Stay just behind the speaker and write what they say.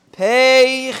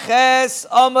Hey Ches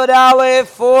Amud Aleph,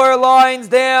 4 lines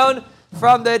down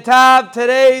from the top.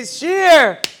 Today's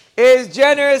shir is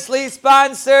generously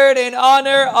sponsored in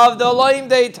honor of the Loim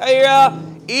Day Torah,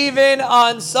 even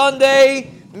on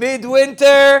Sunday,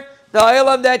 midwinter, the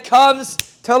Olam that comes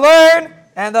to learn,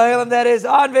 and the Olam that is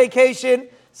on vacation,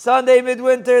 Sunday,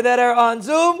 midwinter, that are on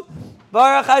Zoom.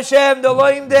 Baruch Hashem, the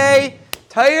Loim Day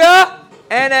Torah,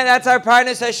 and then that's our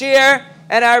Parnas Hashir,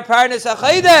 and our Parnas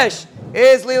HaChodesh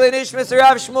is Lili Nishmas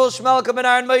Rav Shmuel Shmelka ben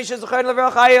Aaron Moshe Zechon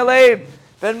Levracha Hayalev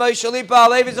ben Moshe Lipa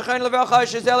Alevi Zechon Levracha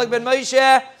Shazelik ben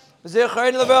Moshe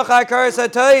Zechon Levracha Karas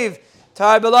HaToiv to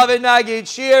our beloved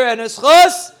Magid Shir and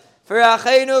Eschus for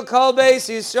Achenu Kol Beis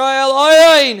Yisrael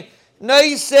Oyoin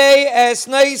Noisei Es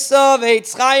Noisav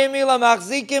Eitzchayim Ila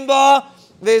Machzikim Ba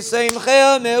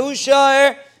V'Seimchel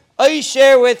Meushar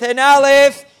Oisher with an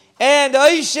Aleph and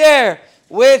Oisher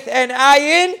with an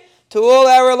Ayin. To all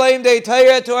our Loim Day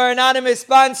Torah, to our anonymous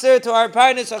sponsor, to our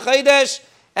Parnas HaChodesh,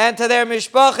 and to their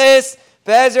mishpachis,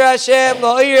 Be'ezra Hashem,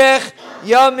 Lo'irech,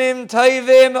 Yamim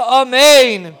Tovim,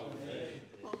 Amen.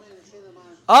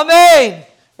 Amen.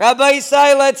 Rabbi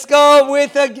Isai, let's go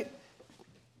with a...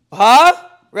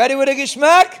 Ready with a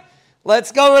Gishmak?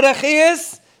 Let's go with a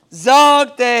Chiyas.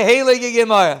 Zog the Heilige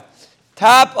Gemara.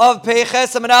 Top of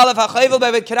Peiches Amud Aleph HaChovel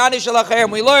Be'evet Kanani Shalacher.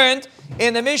 We learned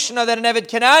in the Mishnah that an Evet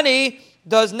Kanani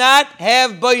does not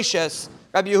have boishes.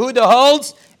 Rabbi Yehuda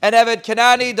holds, and Evet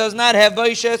Kanani does not have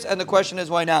boishes, and the question is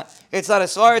why not? It's not a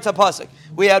svar, it's a pasuk.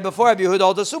 We had before Rabbi Yehuda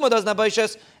holds a suma does not have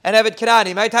boishes, and Evet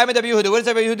Kanani. My time at Rabbi Yehuda, where does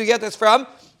Rabbi Yehuda get this from?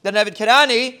 That Evet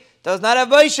Kanani does not have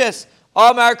boishes.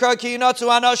 Amar ki yinatzu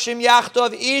anashim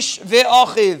yachtov ish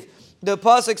ve'achiv. The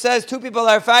pasuk says two people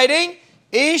are fighting,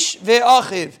 ish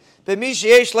ve'achiv. B'mi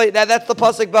sheyesh le, that's the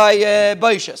pasuk by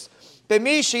boishes.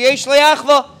 B'mi sheyesh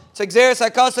le'achva. So Xeris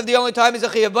HaKasav, the only time is a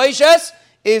Chiyav Boishes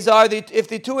is if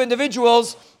the two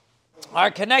individuals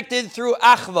are connected through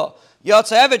Achva.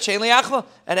 Yotza Evet, Shein Li Achva.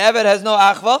 An Evet has no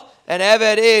Achva. An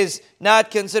Evet is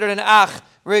not considered an Ach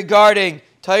regarding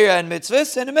Torah and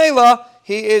Mitzvahs. And Mela,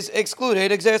 he is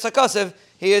excluded, Xeris HaKasav,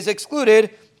 he is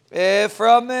excluded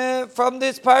from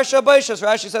this Parsha Boishes.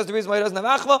 Rashi says the reason why he doesn't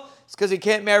have Achva is because he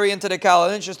can't marry into the Kal.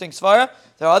 An interesting svara.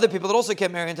 There are other people that also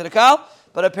can't marry into the Kal.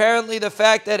 But apparently the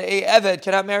fact that a Eved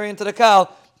cannot marry into the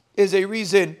Kal is a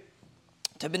reason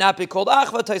to not be called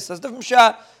Achva. Tais says different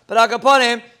shot. But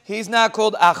Agaponim, he's not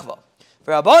called Achva.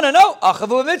 For Abona, no.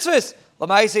 Achavu mitzvahs.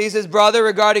 Lamaisa, he's his brother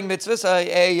regarding mitzvahs.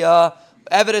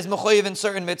 Eved is mechoyev in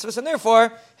certain mitzvahs. And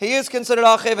therefore, he is considered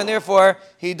Achiv. And therefore,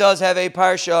 he does have a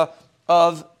parsha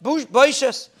of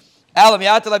Boishes. Alam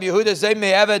Yatal Yehuda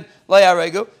Zayme Eved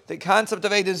Layaregu. The concept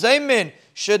of Eid Zaymin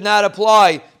should not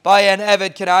apply by an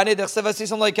Evet Kanani. The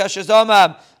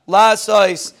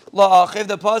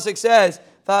pasuk says,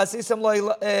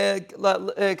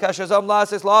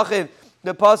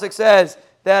 the pasuk says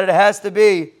that it has to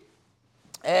be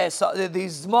the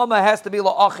zmama has to be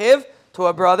la'achiv to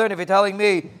a brother. And if you're telling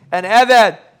me an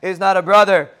Evet is not a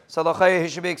brother, so he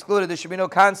should be excluded. There should be no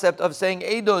concept of saying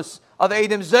edus of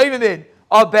edim zaymin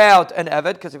about an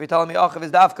Evet, because if you're telling me achiv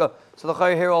is dafka, so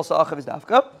here also achiv is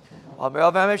dafka. There's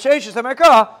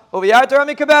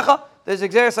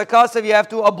Xeris HaKasav, you have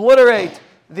to obliterate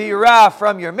the Ra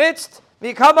from your midst.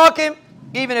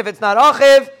 Even if it's not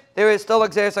Achiv, there is still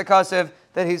Xeris HaKasav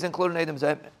that he's included in Edom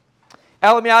Zaymin.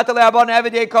 An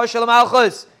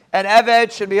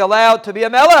Eved should be allowed to be a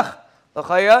Melech.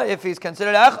 If he's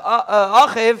considered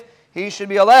Achiv, he should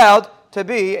be allowed to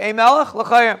be a Melech. What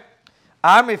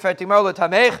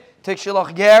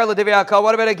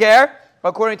about a Ger?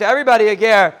 According to everybody, a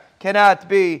Ger cannot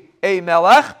be a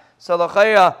melech. So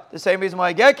the same reason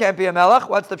why a ger can't be a melech.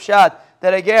 What's the pshat?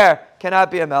 That a ger cannot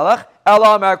be a melech.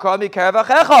 Ela amar krami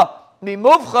kervachecha. Mi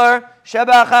muvcher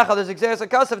shebeachecha. There's Xeris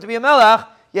HaKasav to be a melech.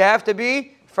 You have to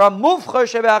be from muvcher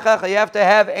shebeachecha. You have to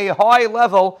have a high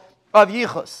level of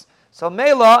yichus. So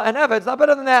mela and Eved is not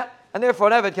better than that. And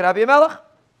therefore an Eved cannot be a melech.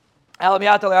 Elam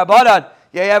yatal Rabbanan.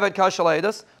 Yeh Eved kashal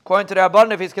edus. According to the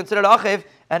Rabbanan, if he's considered achiv,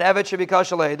 an Eved should be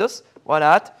kashal edus. Why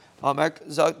not? The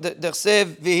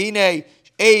chsev v'hinei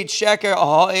eid sheker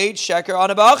on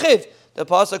a ba'achiv. The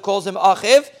pasuk calls him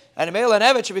achiv, and a male and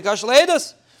evet should be kashal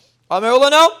edus. Amir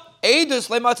no edus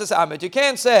lematzas amit. You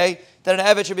can't say that an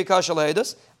evet should be kashal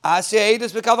edus. Asya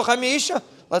edus b'kavacham isha.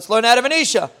 Let's learn out of an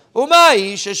isha. Uma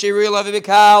isha shiri lavi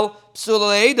b'kal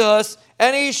psula edus.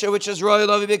 An isha which is royal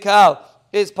lavi b'kal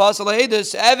is pasal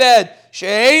edus. Evet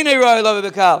she'einei royal lavi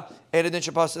b'kal. For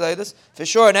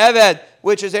sure, an Eved,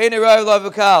 which is Ein Rav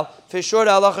Lavakal, for sure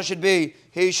the halacha should be,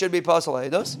 he should be Pasal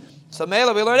Eidos. So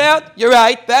Mela, we learn out, you're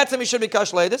right, Batsam he should be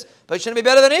Kashal Eidos, but he shouldn't be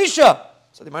better than Isha.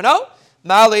 So the no,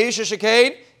 Mala Isha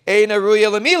Shekain, Ein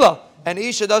Aruya Lamila. and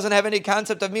Isha doesn't have any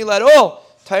concept of Mila at all.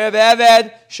 Tayr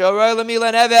Eved, Shoroi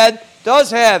Lamila and Eved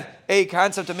does have a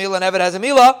concept of Mila and Eved has a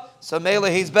Mila, so Mela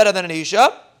he's better than an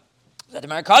Isha.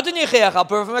 I'll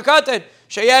prove from a Katan.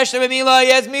 Shayesh Mila, he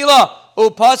has Mila.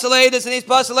 Pasaleidus and he's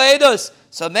Pasaleidus.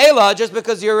 So Mela, just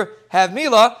because you have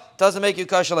Mila, doesn't make you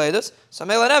Kashaledus. So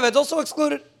Mela and Eved is also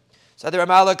excluded. So the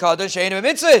Ramala Katan, Shein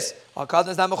mitzvahs. Katan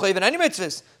is not mechuyev in any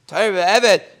mitzvahs. Tayr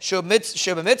Eved, Shub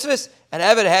mitzvahs. And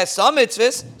Eved has some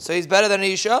mitzvahs, so he's better than an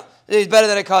Isha. He's better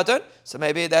than a Katan. So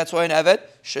maybe that's why an Eved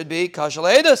should be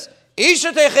Kashaledus.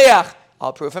 Isha Techiach.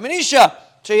 I'll prove him an Isha.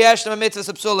 Sheyesh mitzvahs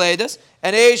Psuledus.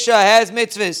 And Isha has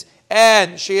mitzvahs,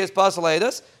 and she is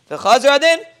Pasaleidus. The Chazar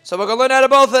Adin, so we're going to learn out of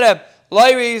both of them. Each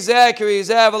one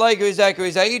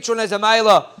has a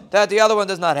Maila that the other one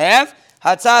does not have.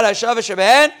 Hatzar Hashav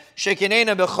Sheben,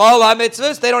 Shekinena Bechol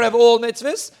HaMitzvahs, they don't have all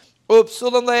mitzvahs.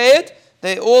 Upsulam Le'ed,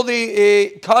 all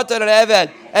the Katan and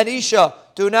Eved and Isha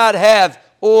do not have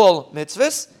all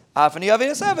mitzvahs. Afani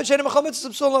Avias Eved, Shekinena Bechol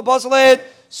Mitzvahs, Upsulam Pasaleid,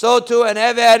 so too an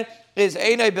Eved is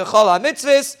Einay Bechol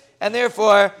HaMitzvahs, and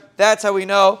therefore that's how we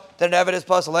know that an Eved is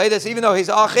Pasaleidus, even though he's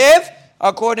Achiv,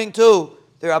 according to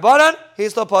the Rabbanan, he's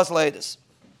still Pasaleidus.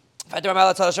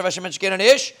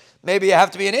 Maybe you have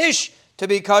to be an Ish to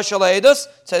be Kashaledus.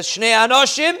 It says Shnei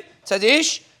Anoshim, it says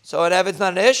Ish, so an Eved's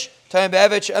not an Ish.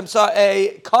 I'm sorry,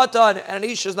 a Katan and an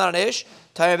Ish is not an Ish.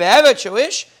 Time Eved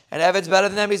Shuish, and Eved's better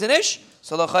than them, he's an Ish.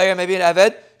 So L'chayr, maybe an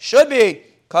Eved should be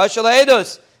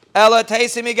Kashaledus. Ela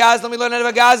Taisimi Gazlan, we learn out of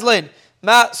a Gazlan.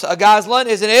 So a Gazlan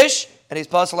is an Ish, and he's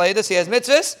Pasaleidus, he has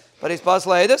mitzvahs, but he's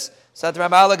Pasaleidus. Sat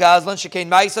Ramala Gazlan, Shekain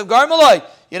Ma'asav Garmaloi.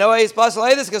 You know why he's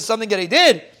Pasaleidus? Because something that he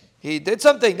did. He did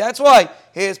something. That's why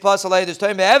he is Pasaleidus.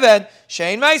 Time Eved,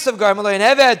 Shein Ma'asav Garmaloi,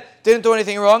 and Eved didn't do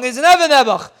anything wrong. He's an Eved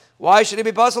Nebach. Why should he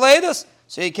be Pasaleidus?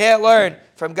 So you can't learn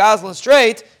from Gazlan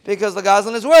straight because the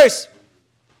Gazlan is worse.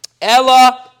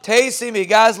 Ella Teisi Mi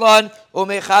Gazlan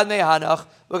Umechad Mehanach.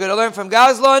 We're going to learn from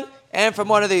Gazlan and from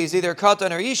one of these, either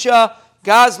Katan or Isha.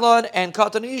 Gazlan and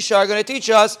Katan and Isha are going to teach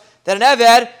us that an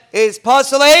Eved is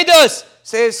Pasaleidus.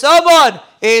 So if someone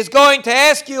is going to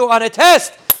ask you on a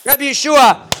test, Rabbi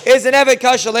Yeshua, is an Eved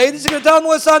Kashaledus, you're going to tell him it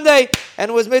was Sunday and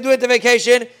it was midwinter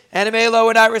vacation, and in Melo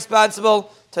we're not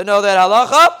responsible to know that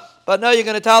halacha, but no, you're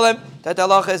going to tell him that the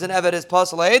halacha is an Eved is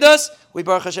Pasaleidus. We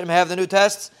Baruch Hashem have the new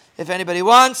tests if anybody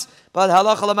wants, but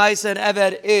halacha l'maisa an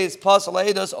Eved is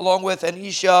Pasaleidus along with an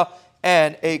Isha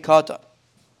and a Katan.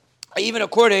 Even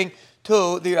according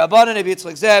to the Rabbanan, Rabbi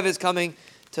Yitzchak Zev is coming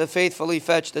to faithfully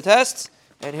fetch the tests,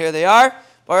 and here they are.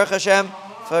 Baruch Hashem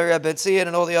for Rabbi Tzion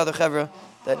and all the other chevra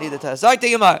that need the test. Zak the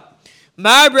Gemara.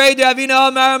 Mar Brei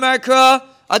Davina Mar Markra,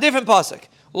 a different pasuk.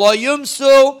 Lo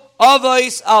Yumsu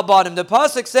Avos Al Banim. The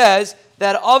pasuk says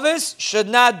that Avos should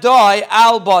not die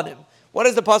Al Banim. What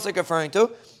is the pasuk referring to?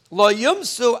 Lo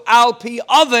Yumsu Al Pi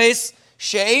Avos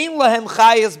She'ein Lahem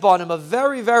Chayes Banim. A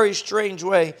very, very strange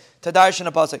way to darshan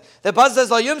a pasuk. The pasuk says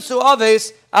Lo Yumsu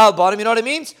Avos Al Banim. You know what it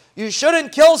means? You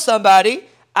shouldn't kill somebody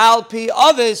Al Pi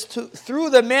Avos through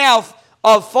the mouth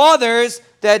of fathers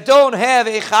that don't have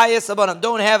a Chayes Banim,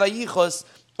 don't have a Yichus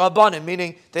Banim,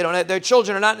 meaning they don't have, their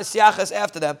children are not Nesiachas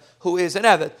after them, who is an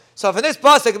Eved. So for this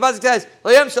pasuk, the pasuk says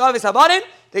Lo Yumsu Avos Al Banim.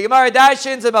 The Gemara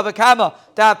darshins in Bava Kama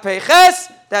Daf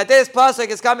Peiches that this pasuk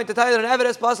is coming to tell you that an Eved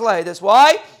is Pasaleidus.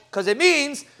 Why? Because it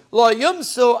means Lo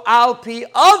Yumsu Al Pi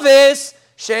Avos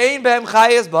Shein Behem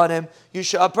Chayes Banim.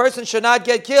 A person should not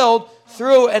get killed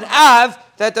through an Av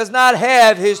that does not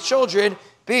have his children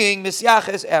being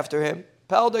Misyaches after him.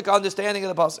 Peldic understanding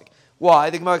of the pasuk. Why?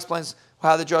 The Gemara explains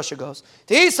how the drasha goes.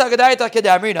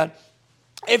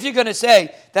 If you're going to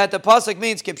say that the pasuk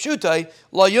means kipshutai,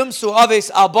 lo yumsu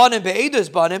aves al banim be'edus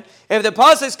banim, if the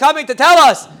pasuk is coming to tell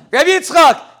us, Rabbi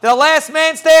Yitzchak, the last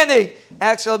man standing,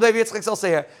 actually, Rabbi Yitzchak will say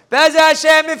here, Bez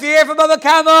Hashem, if you're here from Bava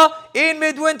Kama in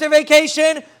midwinter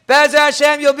vacation, Bez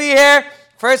Hashem, you'll be here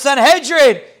for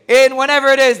Sanhedrin in whenever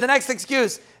it is, the next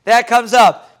excuse that comes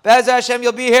up. Bez Hashem,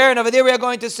 you'll be here, and over there we are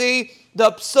going to see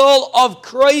the psul of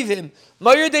Kroivim.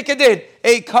 Mayur Dikadin,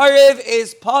 a Karev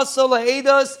is pasal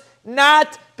ha'edos,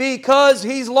 not because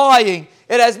he's lying.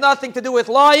 It has nothing to do with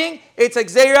lying. It's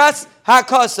Xeras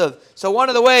HaKasav. So one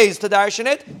of the ways to darshan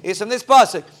it is from this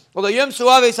pasuk.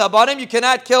 You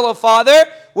cannot kill a father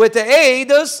with the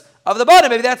eidos of the bottom.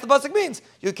 Maybe that's the pasuk means.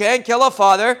 You can't kill a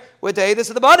father with the eidos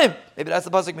of the bottom. Maybe that's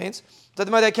the pasuk means.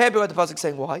 That can't be what the pasuk is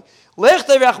saying. Why?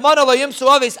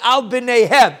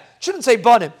 Shouldn't say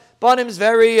banim. Banim is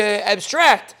very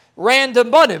abstract, random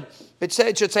banim. It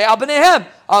should say, Al B'neihem.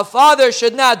 A father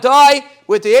should not die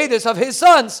with the edus of his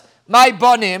sons. My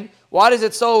banim. Why is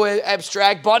it so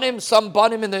abstract? Banim, some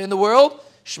banim in the world.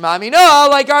 Shema mina,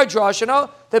 like our drush, you know.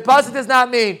 The pasuk does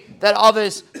not mean that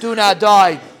others do not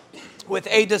die with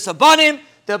Eidus Abanim.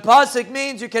 The pasuk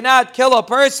means you cannot kill a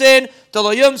person to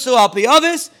lo yumsu al pi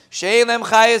avis she'en lem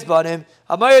chayes banim.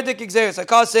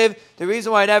 The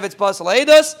reason why Nevet's pasal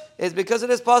Eidus is because of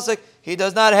this pasuk he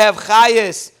does not have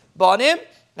chayes banim,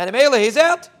 and Mele he's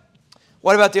out.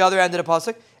 What about the other end of the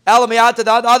pasuk?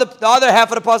 The other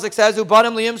half of the pasuk says "U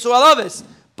banim liyimsu al avis."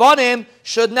 Banim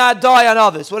should not die on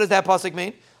avis. What does that pasuk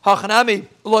mean? Hachanami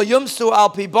lo yumsu al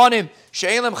pi banim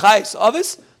she'en lem chayes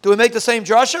avis. Do we make the same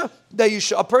drasha that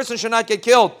a person should not get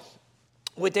killed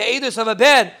with the edus of a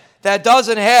ben that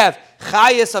doesn't have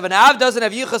chayis of an av, doesn't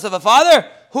have yichus of a father?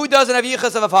 Who doesn't have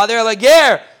yichus of a father? A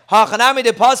ger. Hachanami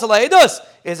de pasal edus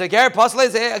is a ger. Pasal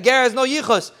a ger has no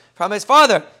yichus from his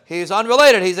father. He is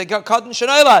unrelated. He's a katan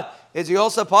shenaylat. Is he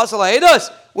also pasal edus?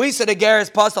 We said a ger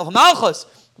is pasal malchus,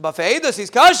 but for edus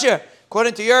he's kasher.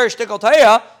 According to your shtickle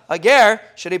taya, a ger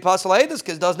should he pasal edus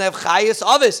because it doesn't have chayis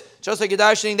avis. Just like you're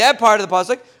dashing that part of the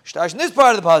pasuk, you're dashing this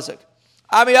part of the pasuk.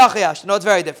 Ami yachiyash. No, it's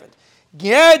very different.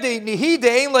 Ger de nihi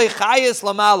de ein le chayis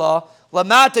lamala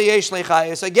lamata yesh le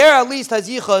chayis. A ger at least has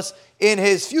yichus in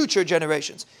his future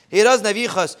generations. He doesn't have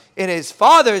yichus in his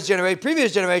father's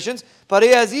previous generations, but he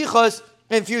has yichus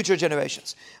in future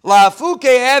generations. La fuke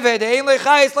eved ein le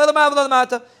chayis le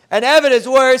lamata. An eved is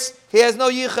worse. He has no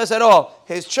yichus at all.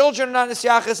 His children are not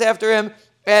nisyachis after him,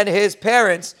 and his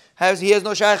parents he has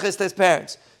no shayachis to his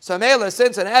parents. So Mela,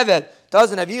 since an eved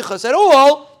doesn't have yichus at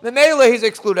all, the Mela he's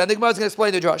excluded. I think Gemara is going to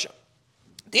explain the drasha.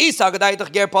 If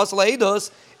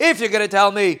you're going to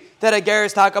tell me that a ger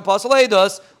is taka pasal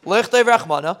edus, lichtev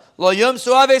rachmana lo yum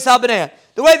suaves al b'neihem.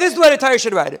 This is the way the Torah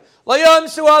should write it. Lo yum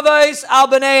suaves al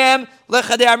b'neihem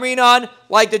lechadei amrinan,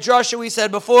 like the drasha we said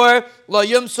before. Lo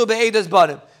yum su be'edus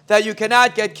banim, that you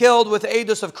cannot get killed with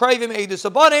edus of krivim, edus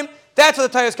of banim. That's what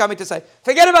the Torah is coming to say.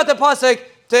 Forget about the pasuk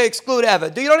to exclude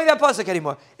Eved. You don't need that pasuk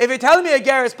anymore. If you're telling me a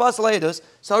ger is pasal edus,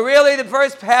 so really the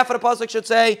first half of the pasuk should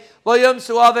say lo yum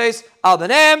suaves al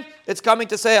b'neihem. It's coming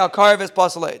to say al karv is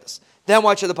pasal edus. Then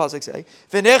what should the pasuk say?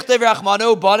 V'nichtev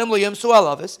rachmanu banim lo yum su al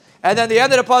avis. And then the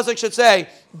end of the pasuk should say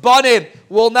banim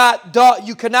will not die.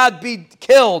 You cannot be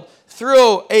killed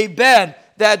through a ben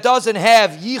that doesn't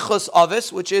have yichus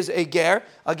avis, which is a ger.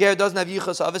 A ger doesn't have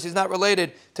yichus avis. He's not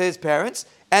related to his parents.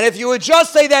 And if you would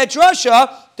just say that drasha,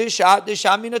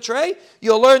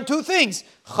 you'll learn two things.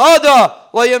 First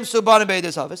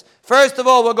of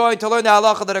all, we're going to learn the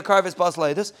halacha that a karv is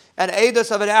pasal edus, and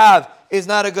edus of an av is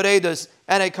not a good edus,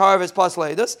 and a karv is pasal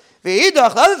edus. The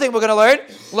other thing we're going to learn,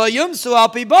 we're going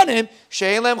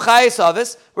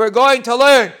to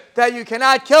learn that you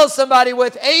cannot kill somebody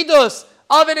with edus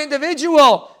of an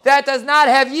individual that does not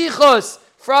have yichus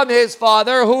from his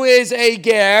father, who is a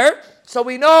ger. So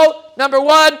we know, number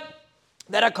one,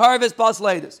 that a karv is pasal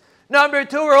edus. Number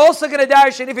two, we're also going to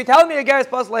darshan, if you tell me a ger is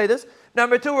pasal edus,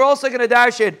 number two, we're also going to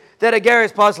darshan that a ger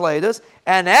is pasal edus.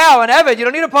 And now, an eved, you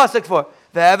don't need a pasuk for.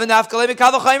 An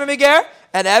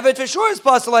eved for sure is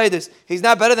pasal edus. He's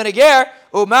not better than a ger.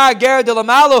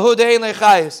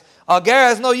 A ger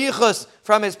has no yichus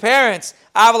from his parents,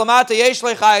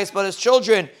 but his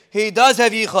children, he does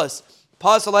have yichus.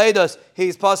 Pasal edus,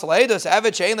 he's pasal edus.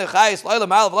 Eved she'ein lechayis loyla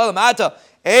malav loyla mata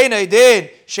ein edin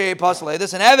she'ei pasal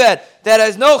edus. An eved that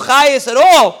has no chayis at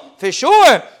all, for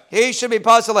sure, he should be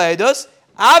pasal edus.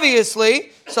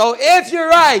 Obviously, so if you're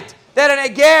right that an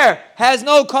eger has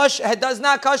no does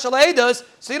not kashal edus,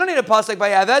 so you don't need a pasuk by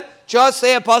eved. Just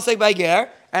say a pasuk by ger,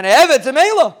 and eved's a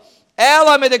mela.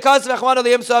 Ela medekas v'chmanu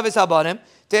liyimsu avis habanim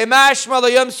temashma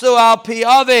liyimsu al pi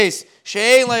avis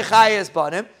she'ein lechayis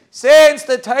banim. Since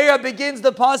the Torah begins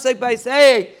the pasuk by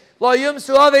saying lo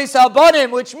yumsu aves al banim,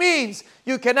 which means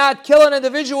you cannot kill an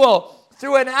individual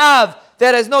through an av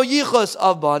that has no yichus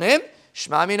of banim.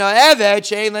 Shma mina eved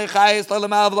she'ein lechayis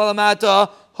l'lamav l'lamata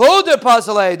hu de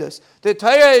pasal edus. The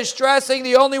Torah is stressing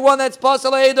the only one that's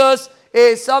pasal edus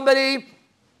is somebody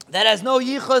that has no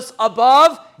yichus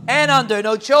above and under.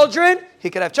 No children, he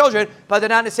could have children, but they're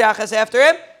not nisyachas after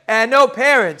him, and no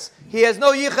parents. He has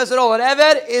no yichas at all. An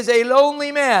eved is a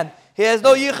lonely man. He has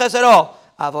no yichas at all.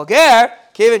 Avoger,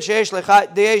 kivin sheyesh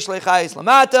lechayis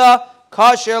lamata,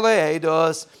 kasher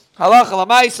le'edus. Halacha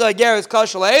l'maisa, ger is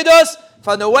kasher le'edus.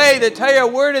 From the way the Torah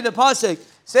worded the pasuk,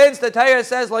 since the Torah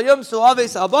says lo yumsu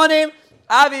aves al banim,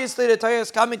 obviously the Torah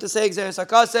is coming to say exeris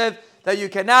hakasev that you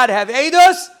cannot have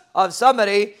edus of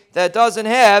somebody that doesn't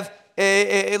have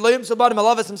you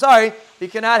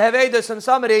cannot have edus from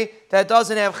somebody that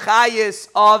doesn't have chayis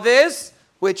avis,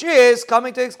 which is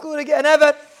coming to exclude again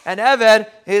eved. And eved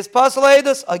is pasal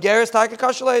edus, a ger is taka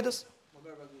kashal edus.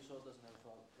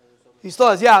 He still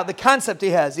has, the concept he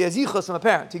has yichus from a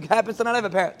parent. He happens to not have a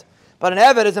parent, but an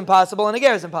eved is impossible and a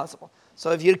ger is impossible. So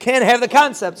if you can't have the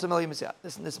concept,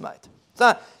 this might.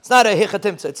 It's not a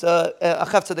hichatimtza, it's a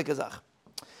cheftzaddik azach.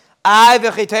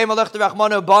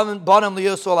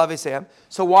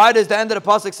 So why does the end of the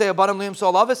pasuk say Abanim liyum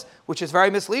sol avis, which is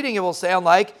very misleading? It will sound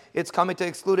like it's coming to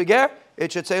exclude a ger.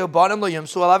 It should say Abanim liyum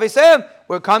sol avisem.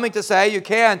 We're coming to say you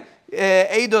can't.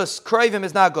 Eidus kravim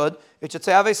is not good. It should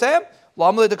say avisem.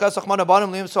 It's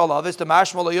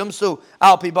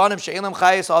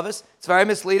very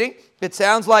misleading. It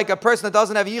sounds like a person that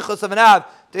doesn't have yichus of an av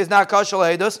is not kashal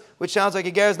eidus, which sounds like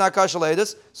a ger is not kashal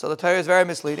eidus. So the Torah is very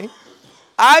misleading.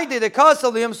 I did a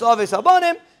kasal liyum salavis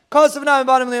abanim, kasal v'nam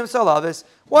abanim liyum salavis.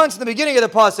 Once in the beginning of the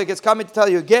pasuk, it's coming to tell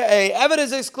you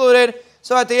evidence is excluded.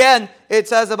 So at the end, it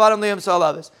says abanim liyum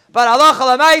salavis. But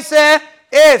halacha l'maiseh,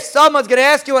 if someone's going to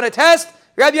ask you on a test,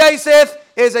 Rabbi Yosef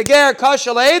is a ger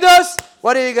kashal eidus,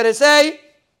 what are you going to say?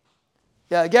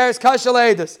 Yeah, ger is kashal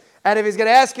eidus. And if he's going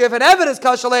to ask you if an evidence is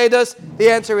kashal eidus, the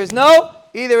answer is no.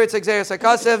 Either it's exeris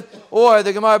hakasiv or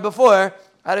the Gemara before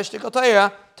had a shtikal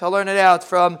Torah to learn it out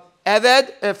from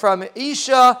Eved, from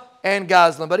Isha and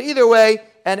Gazlan. But either way,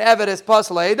 an Eved is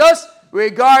pasal eidus.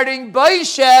 Regarding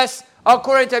Baishes,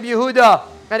 according to Yehuda,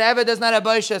 an Eved does not have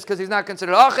Baishes because he's not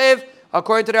considered achiv.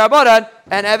 According to the Rabbanan,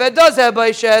 an Eved does have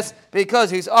Baishes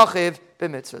because he's achiv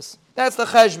b'mitzvahs. That's the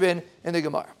cheshbin in the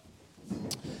Gemara.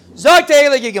 Zok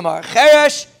te'elegi Gemara.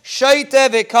 Cheresh, shaita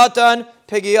v'katan,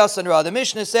 pigiyasan ra. The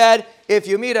Mishnah said, if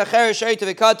you meet a cheresh, shaita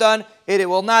v'katan, it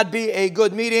will not be a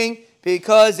good meeting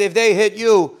because if they hit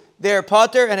you, they're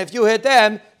potter, and if you hit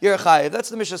them, you're chayiv. That's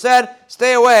what the Mishnah said.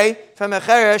 Stay away from a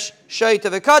cheresh, shaita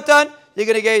v'katan. You're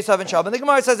going to get yourself in trouble. And the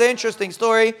Gemara says an interesting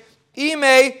story.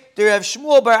 Ime, the Rav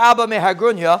Shmuel bar Abba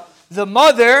mehagrunya, the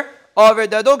mother of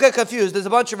it. Don't get confused. There's a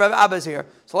bunch of Rav Abbas here.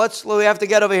 So we have to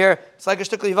get over here. It's like a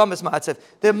shtukli vamis ma'atzif.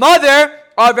 The mother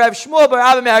of Rav Shmuel bar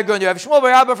Abba mehagrunya. Rav Shmuel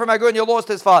bar Abba from Hagrunya lost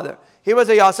his father. He was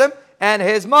a yasim, and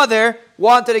his mother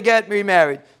wanted to get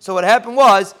remarried. So what happened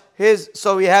was,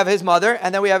 so we have his mother,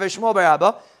 and then we have a Shmuel bar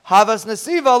Abba. Havas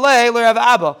nesiva le Rav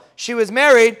Abba. She was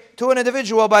married to an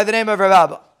individual by the name of Rav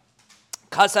Abba.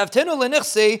 Kasaftinu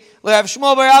lenichsi Rav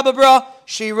Shmuel bar Abba bra.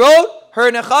 She wrote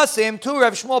her nechasim to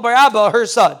Rav Shmuel bar Abba, her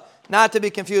son. Not to be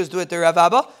confused with the Rav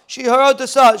Abba. She wrote the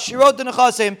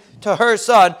nechasim to her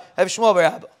son, Rav Shmuel bar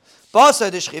Abba. Basa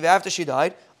d'shchiva, after she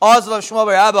died, Azal Rav Shmuel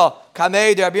bar Abba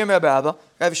kamei de Rabbi Yirmiyah bar Abba.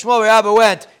 Rav Shmuel bar Abba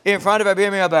went in front of Rabbi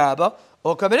Yirmiyah bar Abba.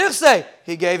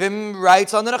 He gave him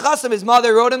rights on the nechasim. His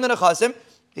mother wrote him the nechasim.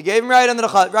 He gave him rights on the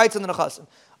nechasim.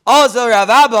 Azal Rav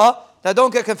Abba. Now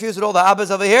don't get confused with all the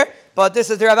Abbas over here, but this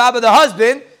is the Rav Abba, the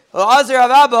husband. Azar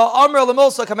Rav Abba, Amr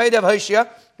Lemulsa Kamei Rav Hoshia.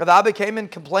 Rav Abba came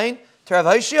and complained to Rav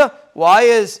Hoshia. Why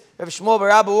is Rav Shmuel bar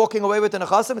Abba walking away with the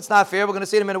nechasim? It's not fair. We're going to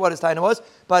see in a minute what his time was.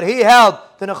 But he held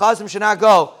the nechasim should not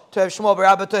go to Rav Shmuel bar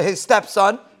Abba, to his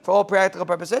stepson, for all practical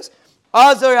purposes.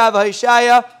 Azar Rav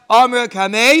Hoshia, Amr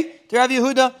Kamei to Rav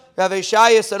Yehuda. Rav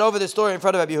Hoshia said over the story in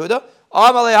front of Rav Yehuda.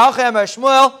 Amalei Hachem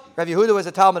Shmuel. Rav Yehuda was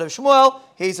a Talmud of Shmuel.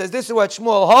 He says this is what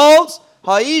Shmuel holds.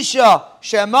 Ha'isha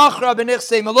shemachra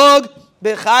b'nichsei malug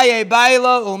b'chaye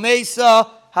baila umeisa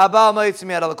habal ma'itz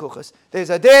miyad alakuchas. There's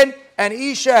a din, and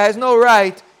Isha has no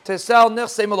right to sell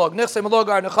nichsei malug. Nichsei malug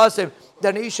are nechasim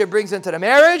that Isha brings into the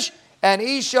marriage, and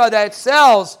Isha that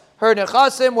sells her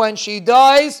nechasim when she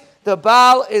dies, the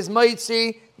Baal is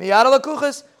ma'itzi miyad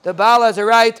alakuchas. The Baal has a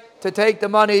right to take the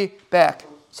money back.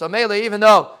 So Mele, even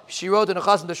though she wrote the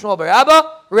nechasim to Shmuel bar Abba,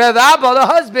 Rav Abba, the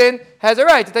husband, has a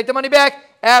right to take the money back.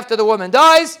 After the woman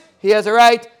dies, he has a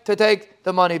right to take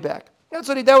the money back. That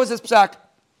was his psak.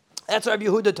 That's what Rabbi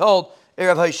Yehuda told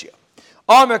Rav Hoshia.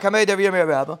 Amr kamei Rav Yirmiyah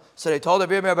bar Abba. So they told Rav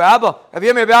Yirmiyah bar Abba. Rav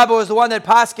Yirmiyah bar Abba was the one that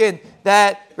paskined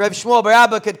that Rav Shmuel bar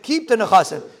Abba could keep the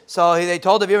nechasim. So they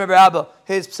told Rav Yirmiyah bar Abba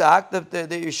his psak, the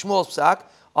Shmuel's psak.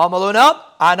 Amaluna,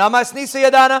 ana masnisa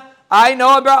yadana. I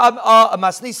know a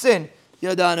masnisin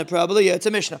yadana probably. Yeah, it's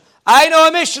a Mishnah. I know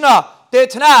a Mishnah.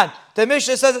 The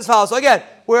Mishnah says as follows. So again,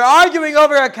 we're arguing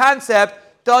over a concept.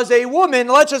 Does a woman,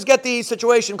 let's just get the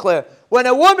situation clear. When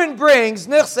a woman brings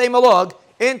nichsei malug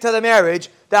into the marriage,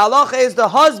 the halacha is the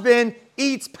husband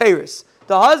eats peiros.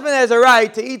 The husband has a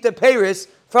right to eat the peiros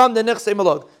from the nichsei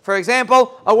malug. For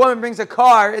example, a woman brings a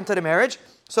car into the marriage.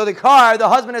 So the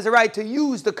husband has a right to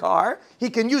use the car. He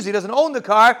can use it. He doesn't own the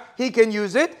car. He can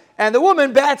use it. And the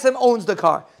woman, Batsim, owns the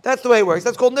car. That's the way it works.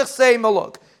 That's called nichsei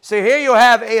malug. So here you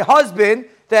have a husband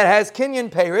that has kinyan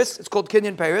peiros. It's called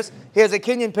kinyan peiros. He has a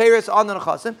kinyan peiros on the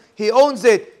nechasim. He owns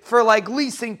it for like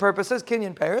leasing purposes,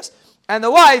 kinyan peiros. And the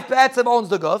wife, Batsim, owns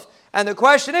the guf. And the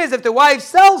question is, if the wife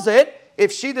sells it,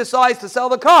 if she decides to sell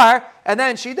the car, and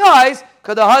then she dies,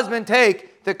 could the husband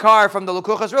take the car from the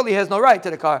lukuchas? Really, he has no right to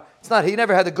the car. It's not. He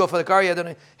never had the guf for the car.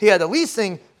 He had a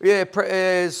leasing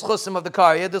schusim of the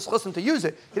car. He had the schusim to use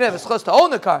it. He didn't have a schus to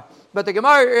own the car. But the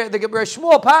Gemara, the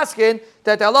Shmuel paskin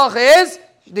that the halacha is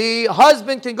the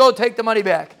husband can go take the money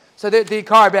back, so the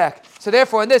car back. So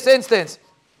therefore, in this instance,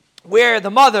 where the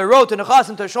mother wrote to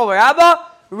nechasim to Shmuel Abba,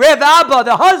 Rev Abba,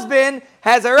 the husband,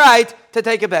 has a right to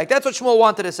take it back. That's what Shmuel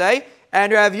wanted to say.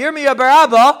 And Rav Yirmiyah bar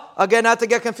Abba, again, not to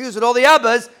get confused with all the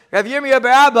Abbas, Rav Yirmiyah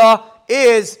bar Abba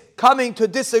is coming to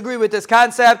disagree with this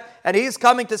concept, and he's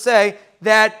coming to say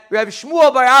that Rav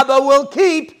Shmuel bar Abba will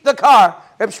keep the car.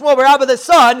 Rav Shmuel bar Abba, the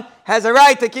son, has a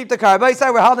right to keep the car. By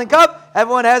side, we're holding up.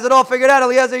 Everyone has it all figured out.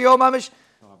 Eliezer, you mamish.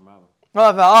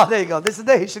 Oh, there you go. This is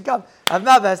the day he should come.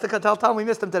 Avnava has to tell Tom we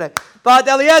missed him today. But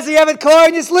Eliezer, you have it clear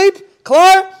in your sleep?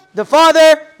 Clear? The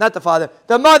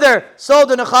mother sold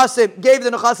the nechasim, gave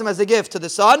the nechasim as a gift to the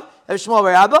son of Shmuel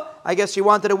bar Abba. I guess she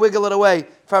wanted to wiggle it away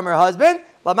from her husband.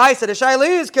 Lamaisa, the shaila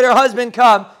is, could her husband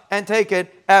come and take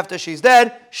it after she's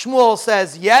dead? Shmuel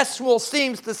says yes. Shmuel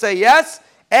seems to say yes.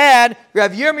 And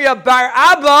Rav Yirmiyah bar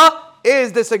Abba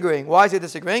is disagreeing. Why is he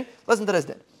disagreeing? Listen to this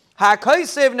then. A guy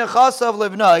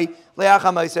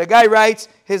writes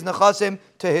his nechasim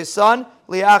to his son,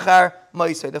 liachar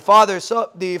maiseh. The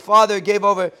father gave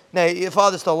over, the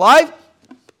father's still alive,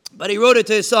 but he wrote it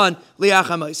to his son,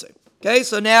 liachar maiseh. Okay,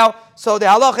 so the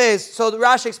halach is, so the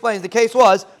Rashi explains, the case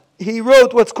was, he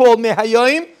wrote what's called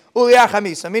mehayoim uliachar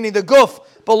misa, meaning the guf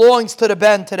belongs to the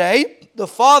ben today. The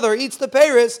father eats the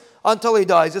peiros until he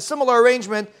dies. A similar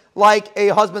arrangement like a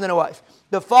husband and a wife.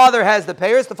 The father has the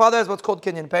peiros, the father has what's called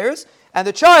kinyan peiros, and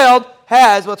the child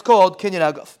has what's called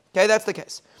kinyan aguf. Okay, that's the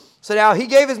case. So now he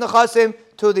gave his nechasim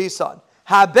to the son.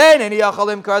 Haben and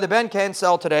the ben can't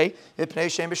sell today.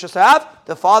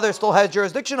 The father still has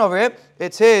jurisdiction over it.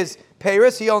 It's his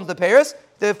peiros, he owns the peiros.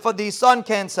 The son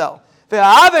can't sell. The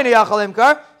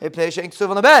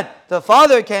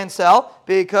father can't sell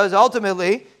because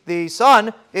ultimately the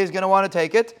son is going to want to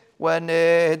take it when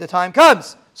the time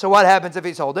comes. So what happens if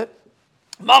he sold it?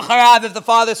 If the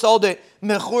father sold it,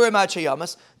 the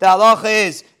halacha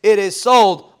is it is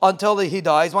sold until he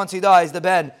dies. Once he dies, the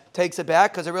ben takes it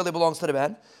back because it really belongs to the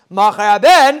ben.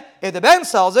 If the ben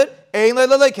sells it, the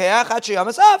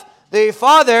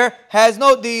father has the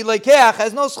lekeach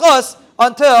has no schus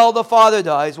until the father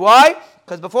dies. Why?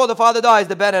 Because before the father dies,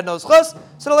 the ben had no schus,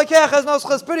 so the lekeach has no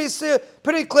schus.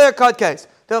 Pretty clear cut case.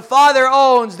 The father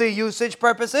owns the usage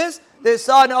purposes. The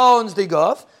son owns the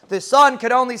guf. The son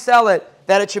can only sell it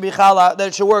that it should be chala, that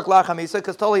it should work lachamisa,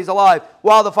 because till he's alive,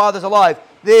 while the father's alive,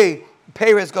 the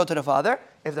peiros go to the father.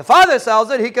 If the father sells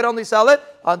it, he can only sell it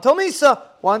until misa.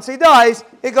 Once he dies,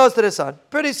 it goes to the son.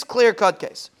 Pretty clear-cut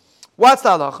case. What's the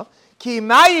halacha? Ki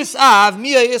ma'is av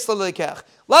miya isla lekeach.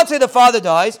 Let's say the father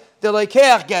dies, the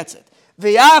lekeach gets it.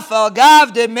 V'yafal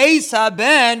gav de meisa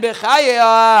ben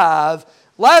b'chayav.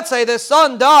 Let's say the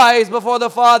son dies before the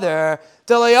father.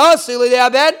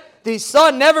 The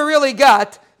son never really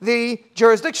got the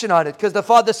jurisdiction on it because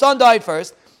the son died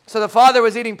first. So the father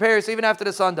was eating peiros even after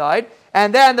the son died.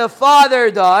 And then the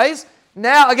father dies.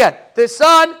 Now, again, the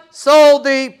son sold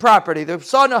the property. The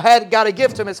son got a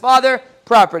gift from his father,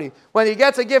 property. When he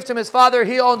gets a gift from his father,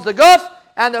 he owns the guf,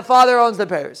 and the father owns the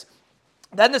peiros.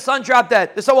 Then the son dropped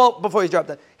dead. Before he dropped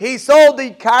dead, he sold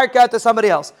the karka to somebody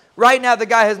else. Right now, the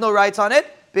guy has no rights on it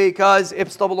because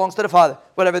it still belongs to the father.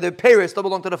 Whatever, the peiros still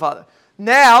belong to the father.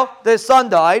 Now, the son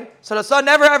died, so the son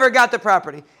never ever got the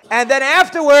property. And then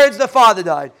afterwards, the father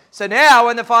died. So now,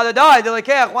 when the father died, the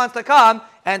lekeach wants to come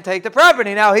and take the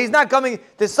property. Now, he's not coming,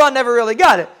 the son never really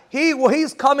got it.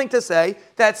 He's coming to say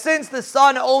that since the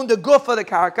son owned the guf of the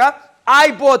karka,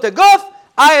 I bought the guf,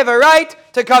 I have a right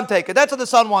to come take it. That's what the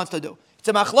son wants to do. It's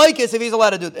a machlokes if he's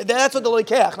allowed to do it. That's what the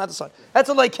lekeach, not the son. That's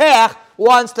what lekeach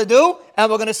wants to do,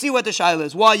 and we're going to see what the shaila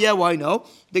is. Why, yeah, why, no?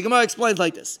 The Gemara explains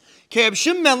like this. Reb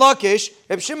Shimon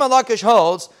Lakish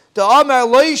holds, the Amar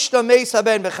loishta meisa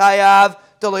ben b'chayav,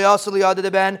 the loyasu liyada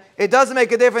de ben. It doesn't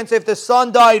make a difference if the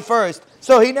son died first,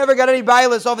 so he never got any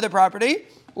bailus over the property.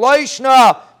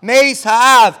 Loishna meis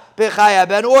ha'av b'chayav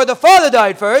ben, or the father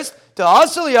died first, the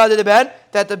asu liyada de ben,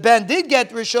 that the ben did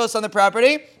get rishos on the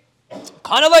property.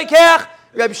 Kind of like Keach,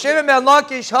 Reb Shimon ben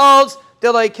Lakish holds the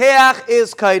lekeach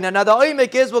is kaina. Now the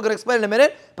oimik is, we're going to explain in a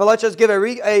minute, but let's just give a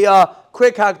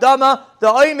quick hakdama. The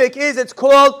oimik is, it's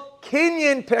called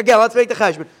kinyan. Again, let's make the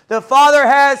cheshbon. The father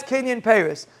has kinyan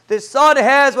peiros. The son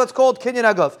has what's called kinyan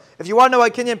aguf. If you want to know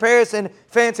what kinyan peiros in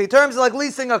fancy terms, it's like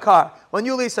leasing a car. When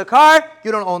you lease a car,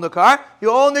 you don't own the car.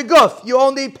 You own the guf. You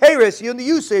own the peiros. You own the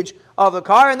usage of the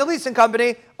car, and the leasing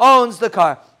company owns the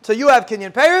car. So you have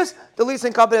kinyan peiros. The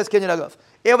leasing company has kinyan aguf.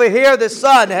 Over here, the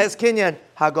son has kinyan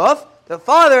haguf. The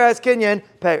father has kinyan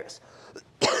peiros.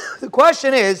 The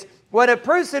question is, when a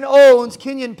person owns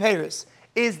kinyan peiros,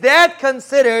 is that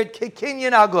considered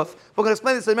kinyan aguf? We're going to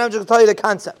explain this, and I'm just going to tell you the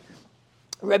concept.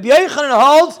 Rabbi Yochanan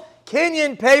holds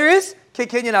kinyan peiris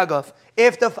kinyan aguf.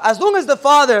 As long as the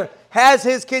father has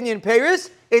his kinyan peiris,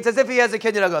 it's as if he has a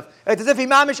kinyan aguf. It's as if he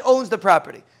mamish owns the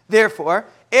property. Therefore,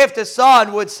 if the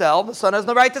son would sell, the son has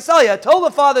no right to sell yet. Until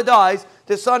the father dies,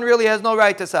 the son really has no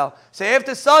right to sell. So if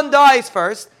the son dies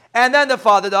first, and then the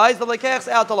father dies, the lekech's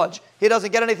out to lunch. He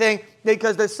doesn't get anything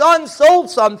because the son sold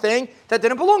something that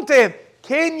didn't belong to him.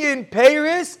 Kinyan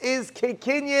peiris is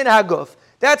kinyan haguf.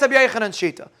 That's Rabbi Yochanan's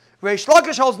shita. Reish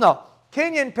Lakish holds no.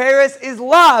 Kinyan peiris is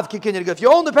lav kinyan haguf. You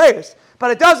own the peiris,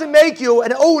 but it doesn't make you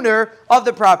an owner of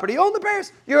the property. You own the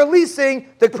peiris. You're leasing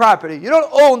the property. You don't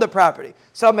own the property.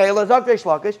 So Meila Zok Reish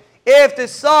Lakish, if the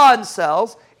son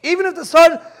sells, even if the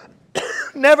son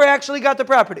never actually got the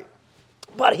property,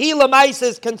 but he lamais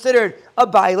is considered a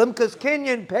bailam because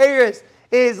kinyan peiris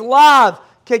is lav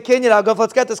kinyan aguf.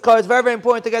 Let's get this card. It's very, very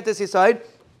important to get this aside.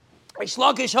 Reish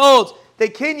Lakish holds the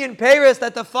kinyan peiris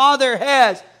that the father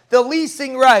has, the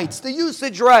leasing rights, the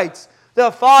usage rights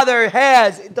the father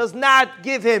has, it does not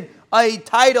give him a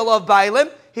title of bailam.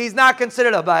 He's not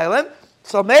considered a bailam.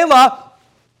 So Mela,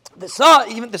 the son,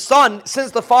 even the son,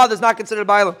 since the father is not considered a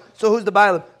bailam, so who's the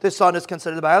bailam? The son is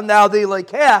considered a bailam. Now the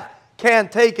lekech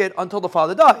can't take it until the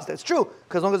father dies. That's true,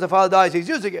 because as long as the father dies, he's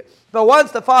using it. But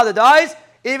once the father dies,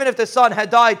 even if the son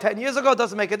had died 10 years ago, it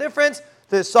doesn't make a difference.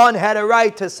 The son had a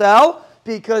right to sell,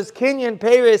 because kinyan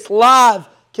peiris lav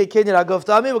kinyan aguf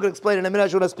dami. We're going to explain in a minute. I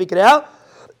just want to speak it out.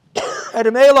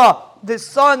 And the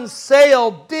son's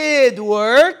sale did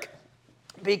work,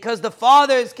 because the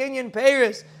father's kinyan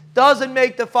peiris doesn't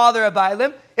make the father a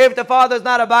bailam. If the father's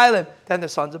not a bailam, then the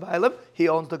son's a bailam. He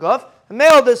owns the guf.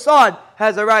 The son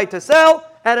has a right to sell,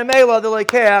 and the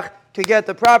lekech to get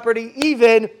the property,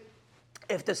 even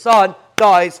if the son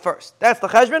dies first. That's the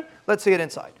cheshbon. Let's see it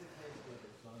inside.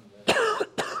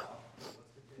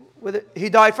 He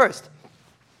died first.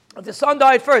 The son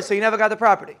died first, so he never got the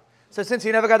property. So since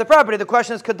he never got the property, the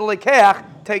question is, could the lekech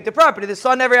take the property? The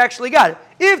son never actually got it.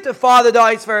 If the father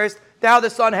dies first, now the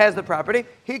son has the property.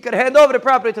 He could hand over the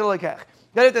property to the lekech.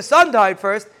 Then if the son died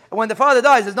first, and when the father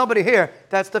dies, there's nobody here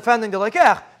that's defending the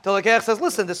lekech. The lekech says,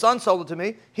 listen, the son sold it to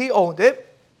me. He owned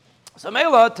it. So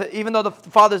Mela, even though the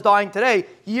father's dying today,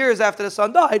 years after the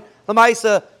son died,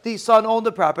 Lamaisa, the son owned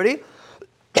the property.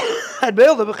 And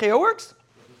Mela, the bechira works.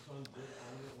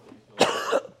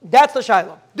 That's the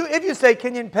shaila. If you say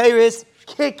kinyan peiris,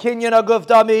 kinyan aguf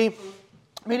dami,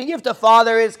 meaning if the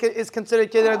father is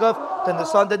considered kinyan aguf, then the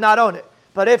son did not own it.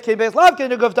 But if kinyan peiris lav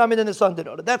kinyan aguf dami, then the son did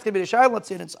own it. That's going to be the shaila. Let's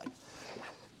see it inside.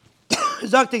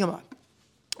 Zakting Amar.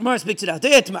 Amar speaks it out.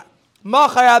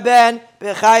 Machar haben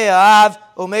b'chayav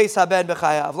umeis haben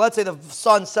b'chayav. Let's say the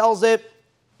son sells it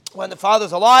when the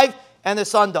father's alive and the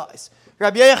son dies.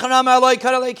 Rabbi Yochanan Amar loy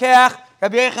kana lekech.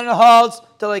 Rabbi Yochanan holds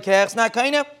the lekech's not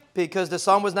kind, because the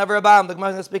son was never a bailam. The Gemara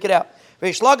is going to speak it out.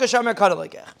 Reish Lakish Amar kana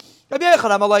lekech. Rabbi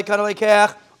Yochanan Amar loy kana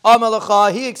lekech. Amar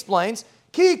lecha. He explains.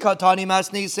 Ki katani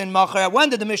masnisin machar. When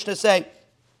did the Mishnah say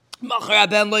machar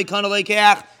haben loy kana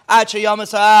lekech?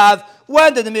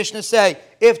 When did the Mishnah say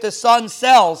if the son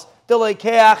sells, the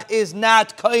lekech is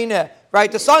not kaina? Right,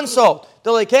 the son sold.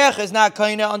 The lekech is not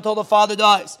kaina until the father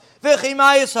dies. But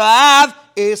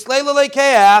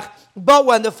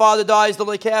when the father dies, the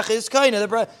lekech is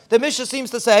kaina. The Mishnah seems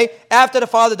to say after the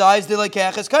father dies, the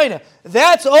lekech is kaina.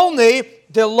 That's only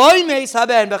the loymeis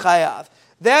haben b'chayav.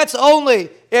 That's only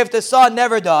if the son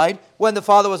never died when the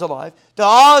father was alive. The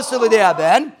asul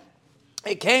haben.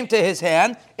 It came to his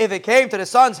hand. If it came to the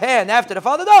son's hand after the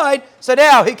father died, so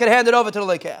now he could hand it over to the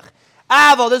lekech.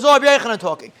 Aval, this is all Rabbi Yochanan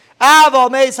talking. Aval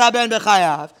meis haben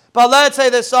b'chayav. But let's say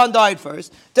the son died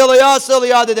first.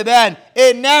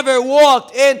 It never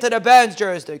walked into the ben's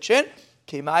jurisdiction.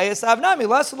 If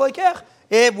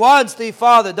once the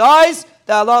father dies,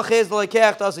 the halach is the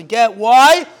lekech doesn't get.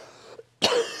 Why?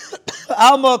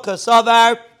 Alma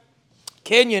kasavar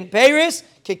kinyan peiris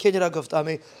kinyan aguf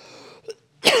dami.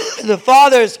 The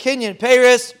father's kinyan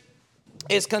peiris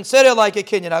is considered like a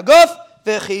kinyan aguf.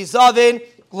 V'chi zavin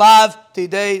lav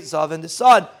tidei zavin. The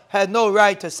son had no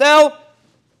right to sell.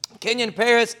 Kinyan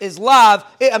peiris is lav.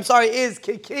 Is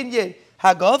kinyan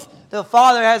haguf. The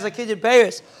father has a kinyan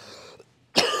peiris,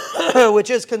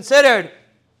 which is considered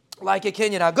like a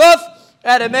kinyan haguf.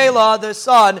 At a mela, the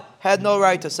son had no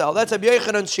right to sell. That's a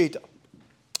Yochanan's shita.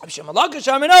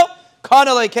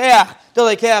 Kana lekeach, the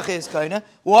lekeach is kind.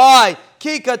 Why?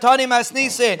 Ki katani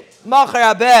masnisin machar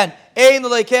haben ein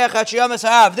lekeach achiyamas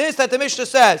have. This that the Mishnah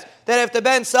says that if the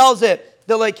ben sells it,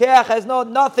 the lekeach has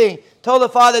nothing till the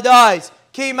father dies.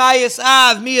 Ki mayis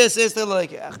av miyas is the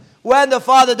lekeach. When the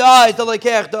father dies, the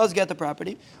lekeach does get the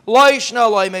property.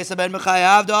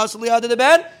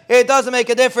 It doesn't make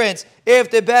a difference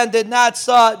if the ben did not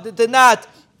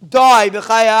die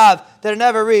b'chayav, that it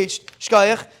never reached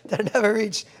shkoyach, that it never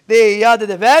reached the yad of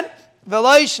the ben.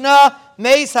 V'loishna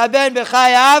meis haben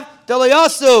b'chayav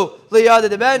delayasu liyad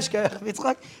of the ben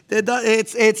shkoyach.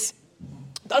 It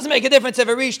doesn't make a difference if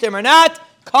it reached him or not.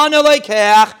 Kana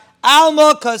lekeach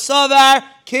alma kasavar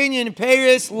kinyan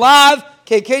peris lav.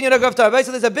 Kinyan agavtar.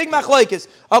 Basically, there's a big machlokes.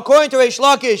 According to Reish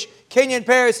Lakish, kinyan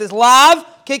peris is lav.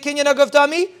 Kinyan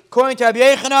agavdami. According to Rabbi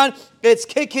Yechanan, it's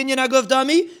kinyan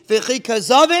agavdami. V'chi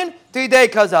kazavin tidei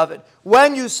kazavin.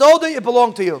 When you sold it, it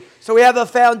belonged to you. So we have a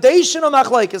foundational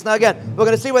machlokes. Now again, we're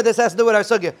going to see what this has to do with our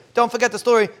sugya. Don't forget the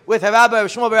story with Rabbi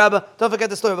Shmuel Rabbi. Don't forget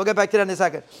the story. We'll get back to that in a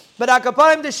second. But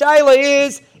akapaim the shaila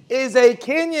is a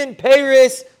kinyan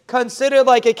peris considered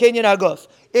like a kinyan aguf?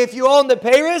 If you own the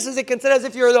Paris, is it considered as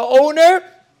if you're the owner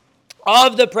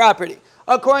of the property?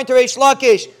 According to Reish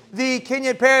Lakish, the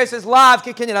Kinyan Paris is lav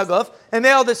ki Kinyan aguf, and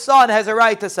now the son has a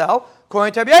right to sell.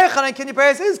 According to Rabbi Yechanan, Kinyan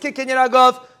Paris is ki Kinyan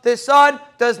aguf. The son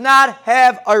does not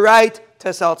have a right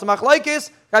to sell. It's a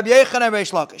machlokes, Rabbi Yechanan and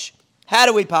Reish Lakish. How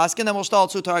do we pass? And then we'll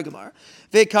start to Targumar.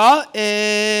 V'ka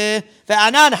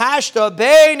ve'anan hashta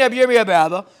bein Rabbi Yirmiyah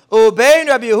Bava ubein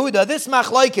Rabbi Yehuda. This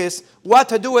machlokes, what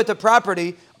to do with the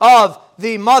property of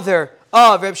the mother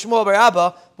of Reb Shmuel bar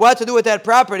Abba, what to do with that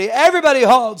property? Everybody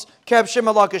holds Keb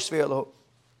Shimon Lakish Sviyalahu.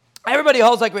 Everybody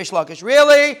holds like Reish Lakish.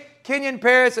 Really, Kinyan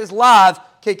Paris is lav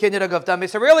ki Kinyan agavdami.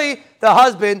 So really, the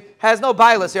husband has no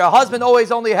bias here. A husband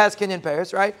always only has Kinyan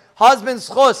Paris, right? Husband's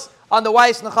chus on the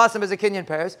wife's nechasim is a Kinyan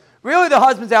Paris. Really, the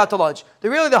husband's out to lunch.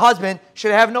 The husband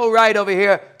should have no right over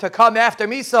here to come after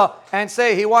Misa and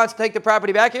say he wants to take the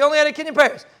property back. He only had a Kinyan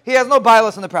Paris. He has no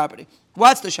bias on the property.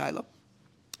 What's the shaila?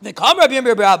 This is Rabbi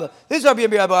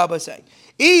Yirmiyah Abba saying.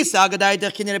 If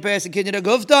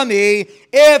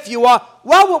you are,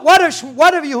 what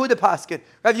of Yehuda Paskin?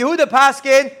 Rabbi Yehuda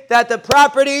Paskin that the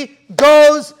property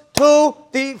goes to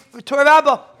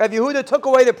Rabbi. Rabbi Yehuda took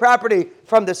away the property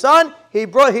from the son. He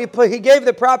gave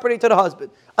the property to the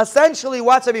husband. Essentially,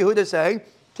 what's Rabbi Yehuda saying?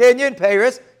 Kinyan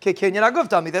Paris, Kinyan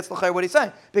Aguvdami. That's what he's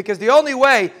saying. Because the only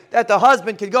way that the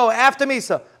husband could go after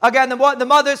Misa, again, the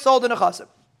mother sold in a chassid.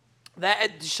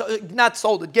 Not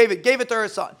sold it, gave it to her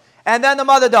son. And then the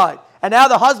mother died. And now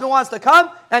the husband wants to come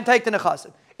and take the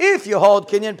nechassim. If you hold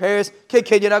Kinyan Paris,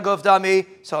 Kinyan Aguvdami,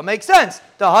 so it makes sense.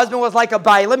 The husband was like a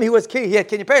bailim. He had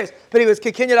Kinyan Paris, but he was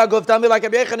Kinyan Aguvdami like a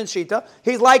Yechon and Shita.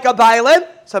 He's like a bailim,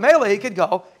 so maybe he could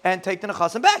go and take the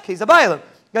nechassim back. He's a bailim.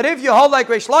 But if you hold like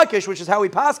Reish Lakish, which is how we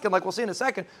paskin, like we'll see in a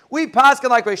second, we paskin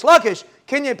like Reish Lakish,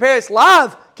 Kinyan Paris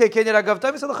lav, Kinyan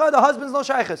Agavdami, so the husband's no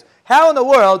shaykhs. How in the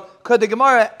world could the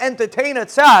Gemara entertain a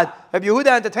tzad? Rabbi Yehuda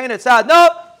entertain a tzad? No,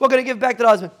 we're going to give it back to the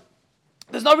husband.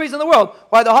 There's no reason in the world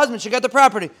why the husband should get the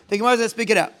property. The Gemara is going to speak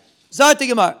it out. Zat the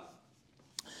Gemara.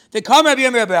 The Kam Rabbi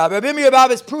Yirmiyah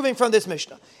Abba is proving from this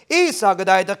Mishnah. If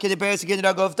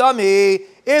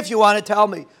you want to tell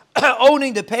me,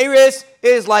 owning the Paris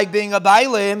is like being a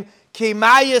bailim. Ki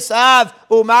mayis av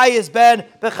umayis ben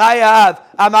b'chayav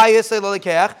amayis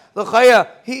lelikach l'chaya.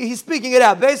 He's speaking it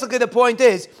out. Basically, the point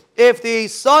is, if the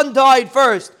son died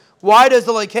first, why does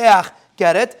the lekach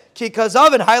get it? Ki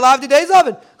kazavin haylav days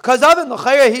oven. Kazavin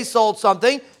l'chaya, he sold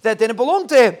something that didn't belong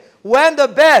to him. When the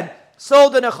ben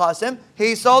sold the nechasim,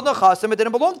 he sold nechasim, it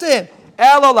didn't belong to him.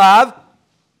 El alav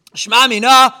shma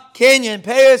mina kinyan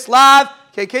peiris lav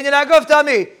ke kinyan aguf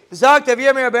tami.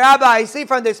 I see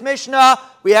from this Mishnah,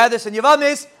 we have this in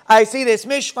Yavamis, I see this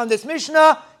from this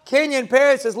Mishnah, Kinyan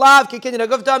Paris is lav, Kinyan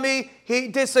agavdami. He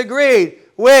disagreed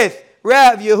with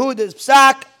Rav Yehuda's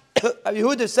psak. Rav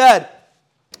Yehuda said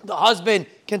the husband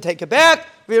can take it back.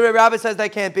 Rabbi says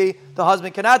that can't be. The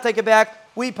husband cannot take it back.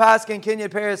 We pass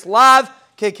Kinyan Paris lav,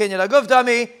 Kinyan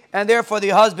agavdami, and therefore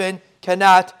the husband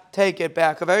cannot take it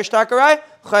back. A very stark right?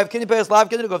 Kinyan Paris lav,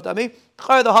 Kinyan agavdami.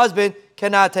 The husband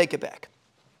cannot take it back.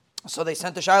 So they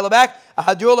sent the Shaila back.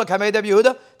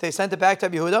 They sent it back to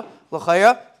Yehuda.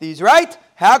 L'chaya, he's right.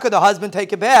 How could the husband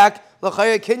take it back?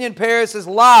 L'chaya, Kinyan Paris is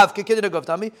lav.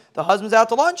 The husband's out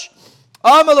to lunch.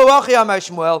 The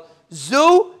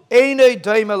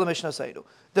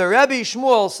Rebbe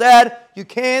Shmuel said you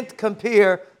can't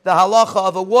compare the halacha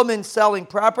of a woman selling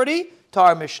property to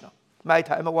our Mishnah. My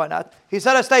time, why not? He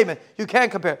said a statement. You can't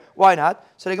compare. Why not?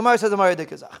 So the Gemara says,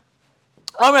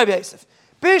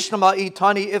 if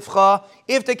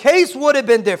the case would have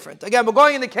been different, again, we're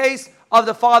going in the case of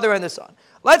the father and the son.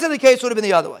 Let's say the case would have been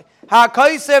the other way.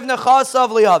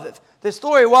 The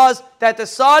story was that the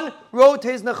son wrote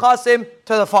his nechasim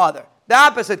to the father. The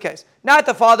opposite case. Not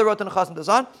the father wrote the nechasim to the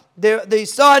son. The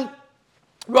son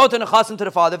wrote an nechasim to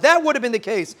the father. If that would have been the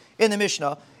case in the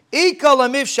Mishnah, you would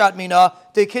have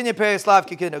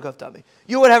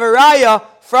a raya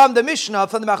from the Mishnah,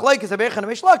 from the Machlokes Abech and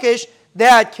Mishlakish,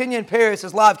 that Kinyan Paris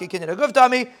is lav ki Kinyan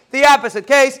Aguvtami. The opposite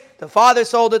case, the father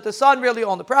sold it, the son really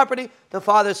owned the property, the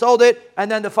father sold it, and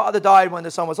then the father died when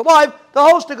the son was alive. The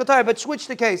whole shtickotay, but switch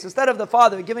the case. Instead of the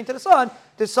father giving to the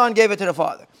son gave it to the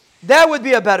father. That would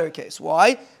be a better case.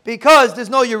 Why? Because there's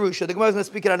no Yerusha. The Gemara is going to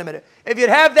speak it in a minute. If you'd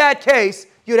have that case,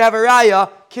 you'd have a raya,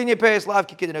 Kinyan Paris lav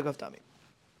ki Kinyan Aguvtami.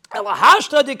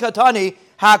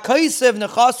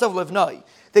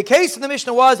 The case in the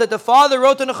Mishnah was that the father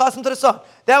wrote the nechasim to the son.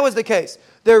 That was the case.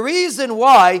 The reason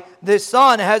why the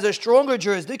son has a stronger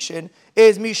jurisdiction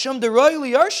is mishum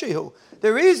deroy yarshihu.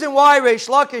 The reason why Reish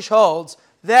Lakish holds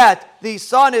that the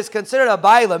son is considered a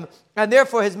bailam and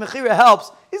therefore his mechira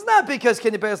helps is not because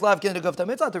Kinyan Peres Lav Kinyan Guftam.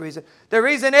 It's not the reason. The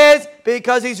reason is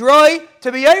because he's roy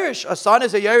to be Yerush. A son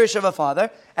is a Yerush of a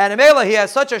father, and Amela, he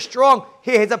has such a strong,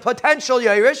 he's a potential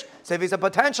Yerush. So if he's a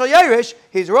potential Yerush,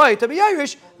 he's roy to be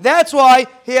Yerush. That's why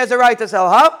he has a right to sell.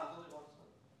 Huh?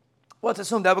 Let's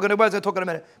assume that. We're going to talk in a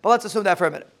minute, but let's assume that for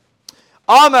a minute.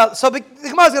 So the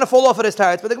Gemara is going to fall off of his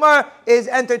tarets, but the Gemara is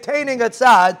entertaining a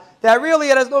tzad that really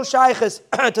it has no shaykhs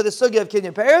to the sugya of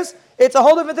Kinyan Peres. It's a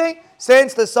whole different thing.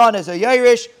 Since the son is a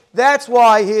Yerush, that's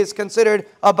why he is considered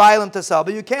a bailam to sell.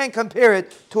 But you can't compare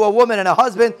it to a woman and a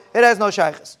husband. It has no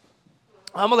shaykhs.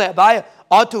 Amalei Abaya,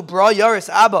 Atu bra Yaris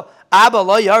Abba. Abba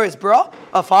lo Yaris bra.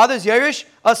 A father's Yerush,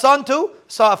 a son too.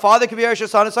 So a father could be Yerush a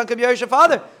son could be Yerush a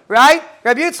father. Right?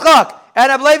 Rabbi Yitzchak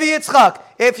and Ablevi Yitzchak.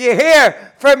 If you're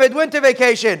here for midwinter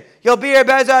vacation, you'll be here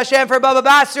Be'ez Hashem for Baba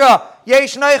Basra.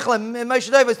 Yesh Neichlim. In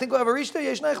Moshe Davis, think we'll ever reach there?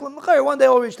 Yesh Neichlim. One day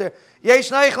we'll reach there. Yesh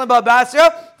Neichlim Baba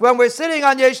Basra. When we're sitting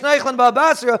on Yesh Neichlim Baba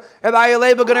Basra, Rabbi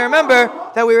Yaleib is going to remember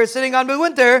that we were sitting on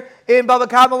midwinter in Bava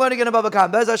Kama, learning in Bava Kama.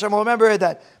 Be'ez Hashem will remember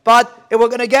that. But if we're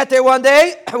going to get there one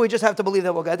day, we just have to believe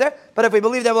that we'll get there. But if we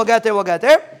believe that we'll get there, we'll get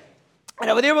there. And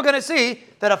over there we're going to see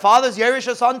that a father's Yerush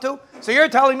a son too. So you're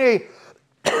telling me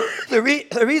the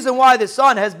reason why the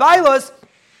son has bailos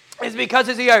is because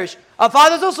he's a Yerush. A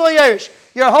father's also a Yerush.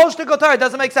 Your whole shtickle Torah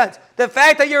doesn't make sense. The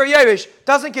fact that you're a Yerush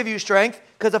doesn't give you strength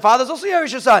because the father's also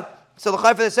Yerush your son. So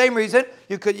l'chai for the same reason,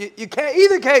 you can't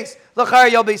either case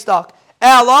l'chai you'll be stuck.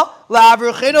 Ella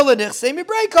la'avruchinu l'nichsei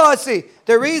mibrei.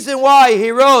 The reason why he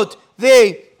wrote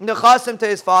the nechasim to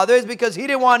his father is because he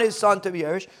didn't want his son to be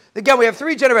Yerush. Again, we have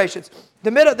three generations.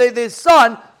 The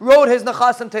son wrote his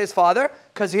nechasim to his father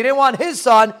because he didn't want his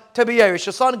son to be Yerush.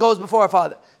 The son goes before a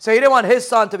father. So he didn't want his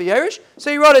son to be Yerush, so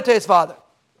he wrote it to his father.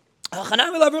 The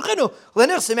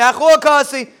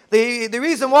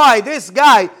reason why this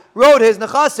guy wrote his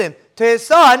nechasim to his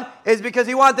son is because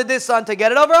he wanted this son to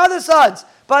get it over other sons.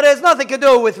 But it has nothing to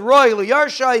do with Roy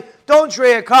Yarshai. Don't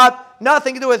trade a cup.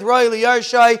 Nothing to do with Roy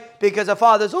Yarshai because a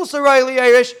father is also Roy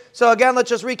Yarish. So again, let's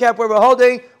just recap where we're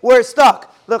holding. We're stuck.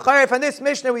 L'chayr, in this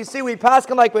Mishnah we see we pass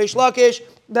him like Reish Lakish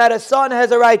that a son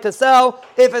has a right to sell.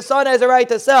 If a son has a right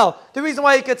to sell, the reason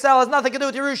why he could sell has nothing to do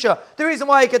with Yerusha. The reason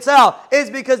why he could sell is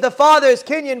because the father's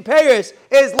Kinyan Paris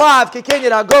is lav ki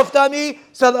Kinyan Aguf.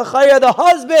 So l'chayr, the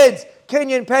husband's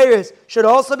Kinyan Paris should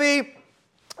also be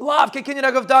lav ki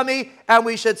Kinyan Aguf, and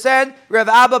we should send Rav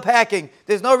Abba packing.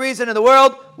 There's no reason in the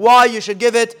world why you should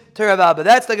give it to Rav Abba.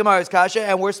 That's the Gemara's kasha,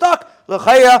 and we're stuck.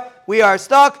 L'chayr, we are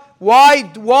stuck. Why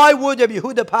would Rabbi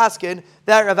Yehuda paskin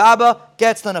that Rav Abba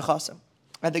gets the nechasim?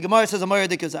 And the Gemara says, Amar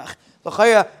dikazach.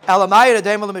 L'chayr elamayir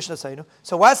adayim l'mishnah seinu.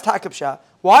 So what's takabsha?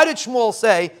 Why did Shmuel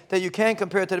say that you can't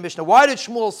compare it to the Mishnah? Why did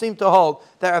Shmuel seem to hold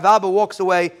that Rav Abba walks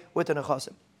away with the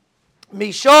nechasim?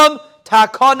 Mishom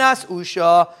takonas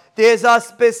usha. There's a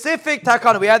specific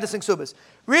takana. We had this in Ksubas.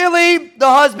 Really, the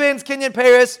husband's Kinyan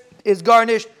Paris is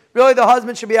garnished. Really, the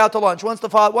husband should be out to lunch. Once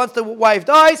the wife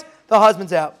dies, the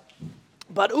husband's out.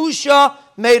 But Usha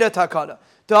made a takana.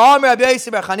 Da'am Rabbi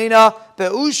Yosef bar Chanina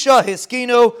be'Usha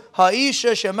hiskinu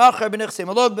ha'isha shemacher b'nichsei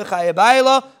malog b'chaye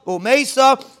ba'ila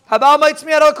u'meisa habal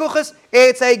maitzmi al kuchas.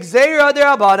 It's a gzeira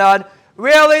derabanan.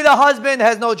 Really, the husband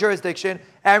has no jurisdiction.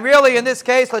 And really, in this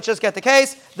case, let's just get the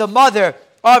case. The mother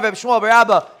of Rav Shmuel bar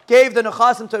Abba gave the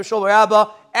nechasim to Rav Shmuel bar Abba.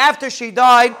 After she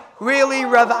died, really,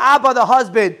 Rav Abba, the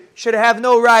husband, should have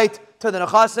no right to the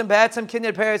nechasim. Be'etzem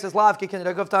Kinyan Paris is lav ki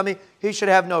Kinyan Aguf Tami. He should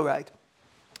have no right.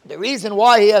 The reason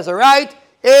why he has a right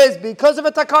is because of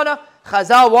a takana.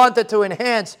 Chazal wanted to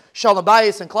enhance Shalom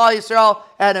Bayis and Klal Yisrael,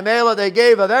 and Amela they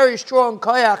gave a very strong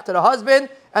koyach to the husband,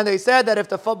 and they said that if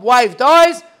the wife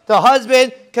dies, the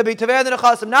husband can be tever the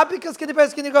nechasim, not because Kinyan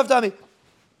Paris Kinyan Aguf Tami.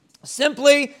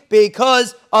 Simply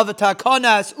because of a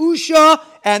takanas usha,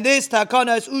 and this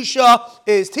takanas usha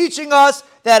is teaching us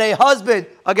that a husband,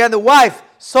 again the wife,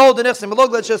 sold the nichsim.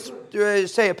 Look, let's just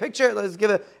say a picture. Let's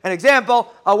give an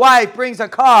example. A wife brings a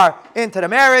car into the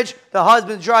marriage. The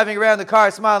husband's driving around the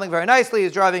car, smiling very nicely.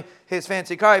 He's driving his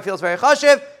fancy car. He feels very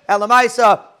chashiv.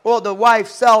 Elamaisa, well, the wife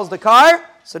sells the car.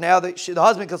 So now the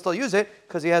husband can still use it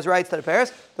because he has rights to the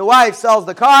pairs. The wife sells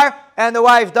the car and the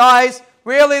wife dies.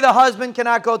 Really, the husband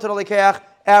cannot go to the likeach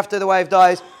after the wife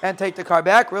dies and take the car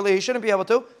back. Really, he shouldn't be able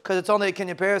to because it's only a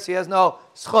kinyan pairs. He has no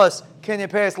schus.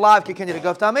 Kinyan pairs lav ki kinyan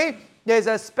guftami. There's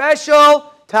a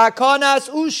special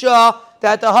takonas usha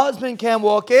that the husband can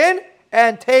walk in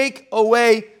and take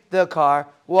away the car.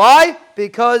 Why?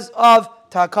 Because of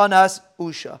takonas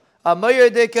usha. A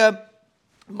mayerdik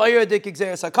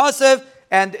exeris hakasev.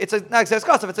 And it's not exeris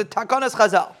hakasev, it's a takonas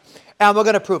chazal. And we're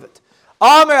going to prove it.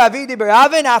 Now I'm going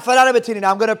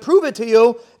to prove it to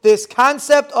you, this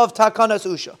concept of takanas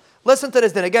usha. Listen to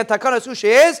this then. Again, takanas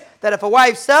usha is that if a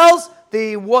wife sells,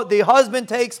 the husband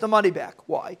takes the money back.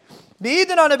 Why? We're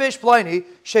talking about Eidim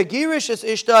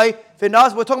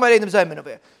Zayman over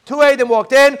here. Two Eidim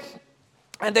walked in,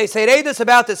 and they said Eidos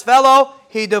about this fellow.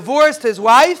 He divorced his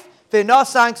wife. They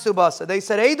said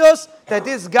Eidos that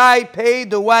this guy paid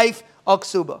the wife a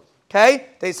ksuba. Okay?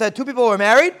 They said two people were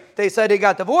married. They said he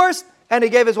got divorced. And he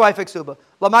gave his wife a ksuba.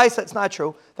 Lamaisa, it's not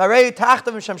true. So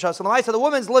Lamaisa, the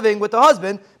woman's living with the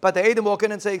husband, but the Eidim walk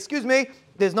in and say, excuse me,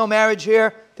 there's no marriage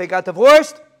here. They got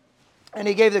divorced, and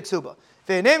he gave the ksuba.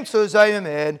 And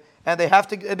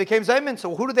it became zaymin.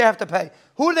 So who do they have to pay?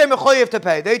 Who do they mechoyev to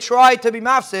pay? They tried to be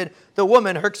mafsid the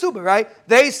woman her ksuba, right?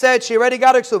 They said she already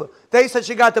got her ksuba. They said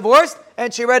she got divorced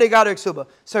and she already got her ksuba.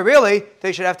 So really,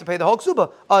 they should have to pay the whole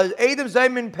ksuba. Eidim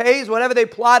zaymin pays whatever they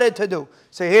plotted to do.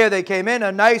 So here they came in,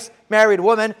 a nice married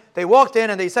woman. They walked in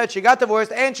and they said she got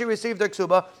divorced and she received her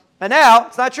ksuba. And now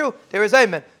it's not true. They were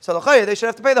zaymin. So they should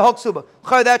have to pay the whole ksuba.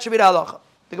 That should be the halacha.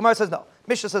 The Gemara says no.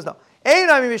 Mishnah says no. They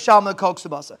don't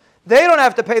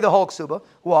have to pay the whole ksuba.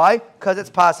 Why? Because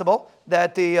it's possible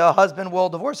that the husband will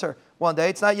divorce her one day.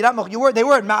 It's not they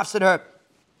weren't mafsid her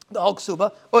the whole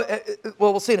ksuba. Well,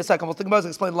 we'll see in a second. We'll think about it.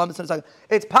 Explain the limits in a second.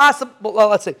 It's possible. Well,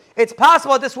 let's see. It's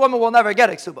possible that this woman will never get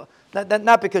a ksuba.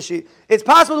 Not because she. It's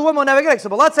possible the woman will never get a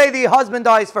ksuba. Let's say the husband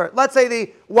dies first. Let's say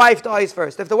the wife dies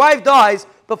first. If the wife dies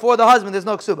before the husband, there's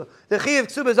no ksuba. The chiyuv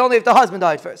ksuba is only if the husband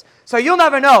died first. So you'll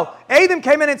never know. Eidim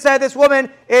came in and said this woman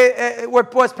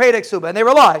was paid a ksuba, and they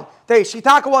were lying.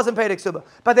 Shitaka wasn't paid a ksuba,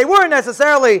 but they weren't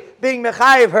necessarily being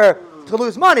mechayiv her to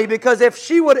lose money, because if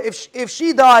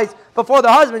she dies before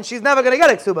the husband, she's never going to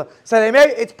get a ksuba. So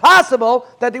it's possible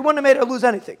that they wouldn't have made her lose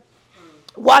anything.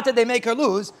 What did they make her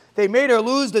lose? They made her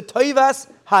lose the toivas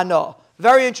hana.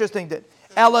 Very interesting. Did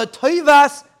ela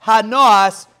toivas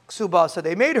hanas ksuba? So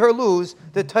they made her lose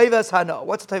the toivas hana.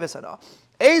 What's the toivas hana?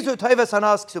 Ezu toivas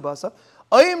hanas ksubasa.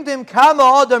 Oimdim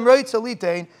kama adam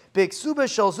roitzalitain biksuba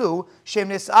shalzu shem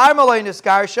nisar malay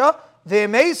niskarsha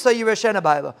ve'meisa yirashena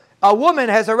baila. A woman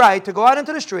has a right to go out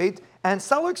into the street and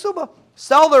sell her ksuba.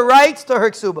 Sell the rights to her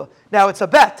ksuba. Now it's a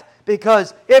bet,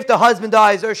 because if the husband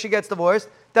dies or she gets divorced,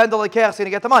 then the lekeach is going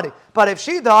to get the money. But if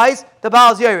she dies, the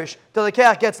Baal's Yerush. The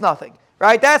lekeach gets nothing.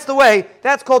 Right? That's the way.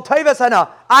 That's called Toivas Hana.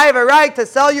 I have a right to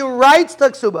sell you rights to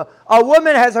ksuba. A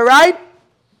woman has a right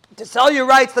to sell you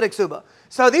rights to the ksuba.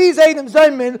 So these Eidim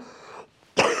Zaymin,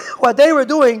 what they were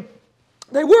doing,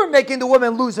 they weren't making the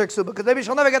woman lose her ksuba, because maybe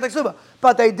she'll never get the ksuba.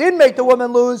 But they did make the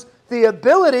woman lose the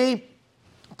ability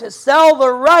to sell the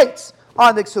rights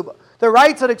on the ksuba. The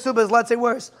rights on the ksuba is, let's say,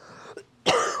 worth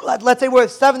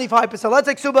 75%. Let's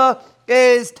say ksuba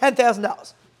is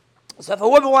 $10,000. So if a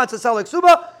woman wants to sell a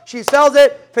ksuba, she sells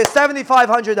it for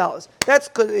 $7,500.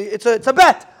 It's a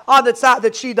bet. On the side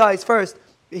that she dies first,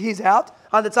 he's out.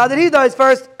 On the side that he dies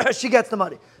first, she gets the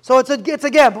money. So it's a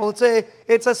gamble.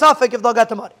 It's a suffix if they'll get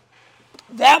the money.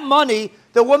 That money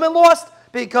the woman lost,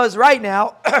 because right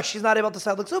now she's not able to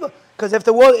sell the ksuba. Because if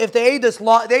the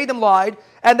Eidim lied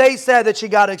and they said that she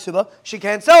got a ksuba, she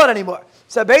can't sell it anymore.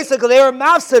 So basically, they were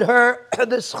mafsid her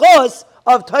the schos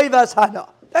of toivas hana.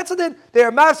 That's what they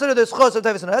are mafsid her the schos of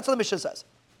toivas hana. That's what the Mishnah says.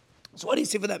 So what do you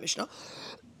see for that Mishnah?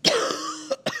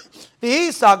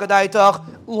 If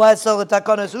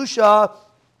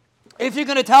you're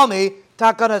going to tell me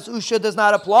takanas usha does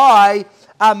not apply,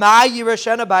 what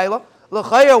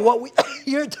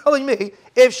you're telling me,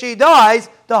 if she dies,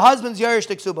 the husband's yerish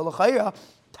to ksuba.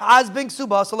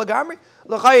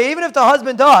 Even if the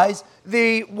husband dies,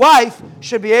 the wife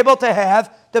should be able to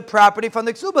have the property from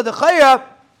the ksuba. The chayra,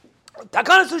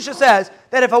 Takanas Usha says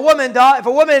that if a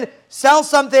woman sells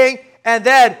something and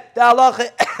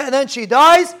then she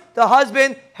dies, the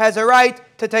husband has a right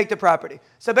to take the property.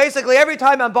 So basically, every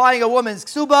time I'm buying a woman's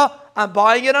ksuba, I'm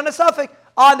buying it on a suffix.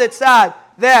 On the tzad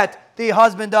that the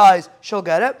husband dies, she'll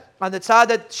get it. On the tzad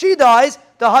that she dies,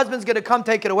 the husband's going to come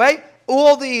take it away.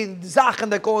 All the zachen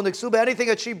that go in the ksuba, anything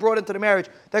that she brought into the marriage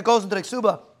that goes into the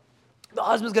ksuba, the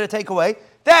husband's going to take away.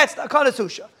 That's takana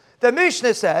susha. The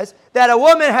Mishnah says that a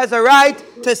woman has a right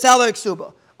to sell her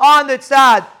ksuba. On the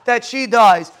tzad that she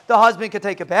dies, the husband can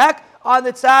take it back. On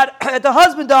the tzad that the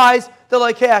husband dies, the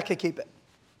lokeach can keep it.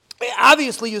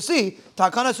 Obviously, you see,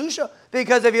 takana susha.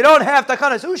 Because if you don't have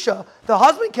takana susha, the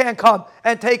husband can't come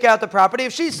and take out the property.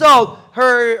 If she sold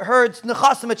her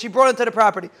nechasim that she brought into the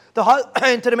property,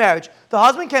 into the marriage, the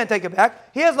husband can't take it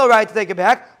back. He has no right to take it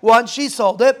back. Once she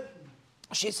sold it,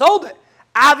 she sold it.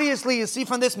 Obviously, you see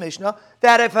from this Mishnah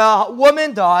that if a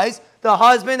woman dies, the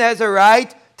husband has a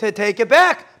right to take it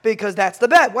back because that's the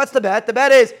bet. What's the bet? The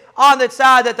bet is on the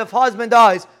tzad that the husband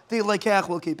dies, the lekech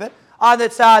will keep it. On the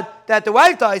tzad that the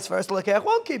wife dies first, the lekech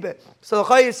won't keep it.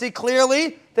 So you see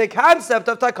clearly the concept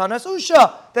of takanas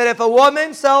usha, that if a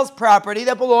woman sells property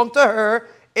that belonged to her,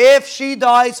 if she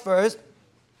dies first,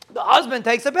 the husband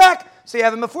takes it back. So you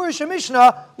have a mefurish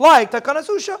Mishnah like takanas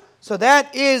usha. So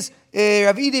that is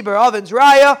Rav Idi bar Avin's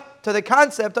raya to the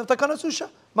concept of takanas usha.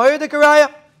 Ma'ir de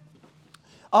karaya.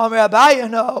 Rabbi,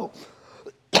 no.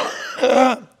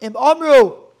 Im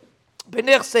amru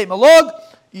benichse malog,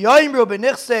 yaimru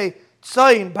benichse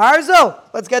tzayin barzel.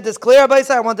 Let's get this clear, Rabbi.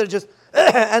 I wanted to just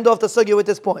end off the sugya with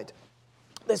this point.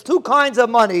 There's two kinds of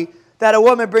money that a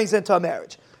woman brings into a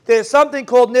marriage. There's something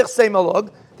called nichse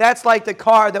malog. That's like the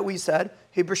car that we said.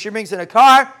 She brings in a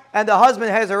car, and the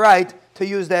husband has a right to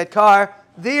use that car.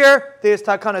 There's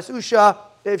takanas usha.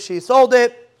 If she sold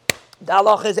it, the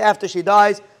halach is after she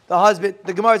dies,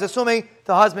 the Gemara is assuming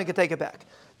the husband can take it back.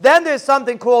 Then there's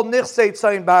something called nichse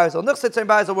tzayin barzel. Nichse tzayin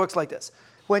barzel works like this.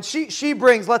 When she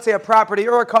brings, let's say, a property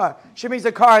or a car, she brings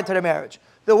a car into the marriage.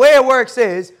 The way it works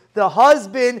is the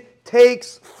husband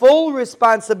takes full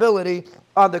responsibility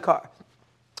on the car.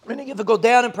 Meaning if it goes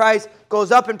down in price,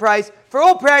 goes up in price, for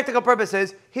all practical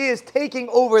purposes, he is taking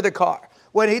over the car.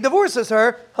 When he divorces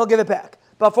her, he'll give it back.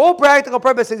 But for all practical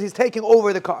purposes, he's taking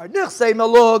over the car. Nichse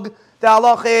malug, the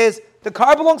halach is, the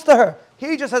car belongs to her.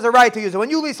 He just has a right to use it.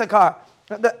 When you lease a car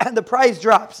and the price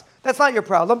drops, that's not your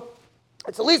problem.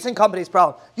 It's the leasing company's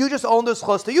problem. You just own the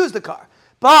schos to use the car.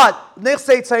 But that's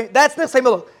nichse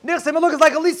malug. Nichse malug is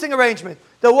like a leasing arrangement.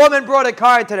 The woman brought a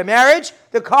car into the marriage.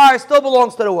 The car still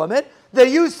belongs to the woman. The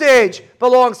usage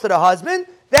belongs to the husband.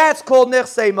 That's called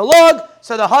nichse malug.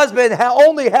 So the husband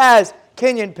only has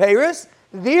kinyan peiros.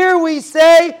 There we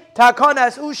say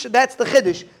takanas usha. That's the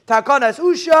chiddush. Takanas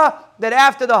usha, that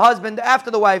after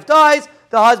the wife dies,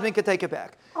 the husband can take it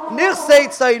back. Nichse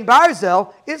tzayin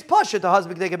barzel is pasha. The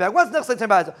husband can take it back. What's nichse tzayin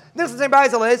barzel? Nichse tzayin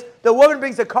barzel is the woman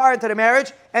brings a car into the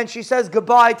marriage and she says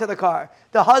goodbye to the car.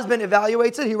 The husband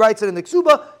evaluates it. He writes it in the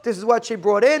ksuba. This is what she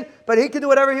brought in, but he can do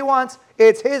whatever he wants.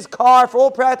 It's his car for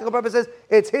all practical purposes.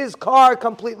 It's his car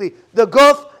completely. The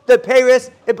guf, the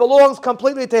peiros, it belongs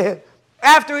completely to him.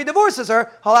 After he divorces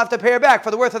her, he'll have to pay her back for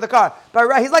the worth of the car.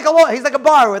 But he's like a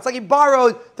borrower. It's like he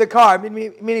borrowed the car,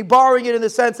 meaning borrowing it in the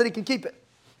sense that he can keep it.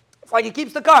 It's like he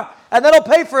keeps the car, and then he'll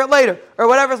pay for it later, or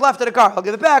whatever's left of the car. He'll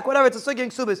give it back, whatever. It's a sugya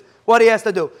ksubis, what he has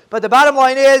to do. But the bottom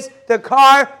line is, the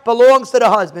car belongs to the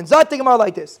husband. Zot Gemara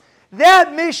like this.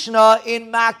 That Mishnah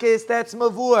in Makis, that's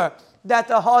Mavur, that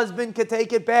the husband can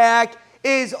take it back,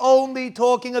 is only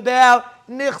talking about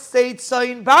nichse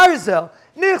tzayin barzel.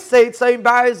 Nichse tzayin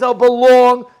barzel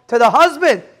belong to the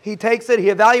husband. He takes it, he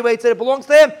evaluates it, it belongs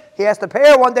to him. He has to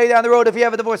pay her one day down the road if he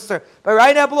ever divorces her. But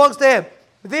right now it belongs to him.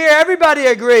 There, everybody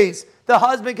agrees. The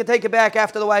husband can take it back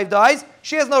after the wife dies.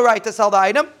 She has no right to sell the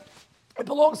item. It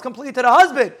belongs completely to the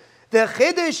husband. The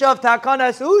chiddush of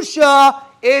takanas usha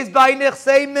is by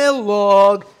nichse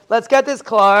milog. Let's get this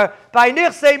clear. By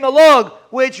nichse milog,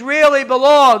 which really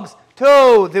belongs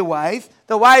to the wife.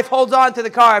 The wife holds on to the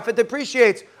car. If it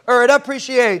depreciates or it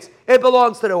appreciates, it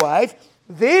belongs to the wife.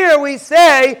 There we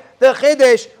say the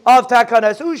chiddush of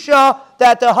takanas usha,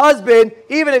 that the husband,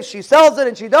 even if she sells it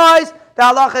and she dies, the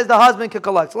halach is the husband can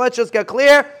collect. So let's just get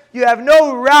clear. You have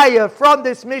no raya from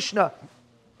this Mishnah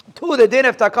to the din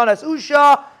of takanas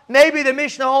usha. Maybe the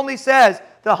Mishnah only says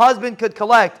the husband could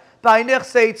collect by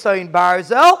nichse tzayin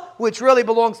barzel, which really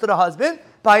belongs to the husband.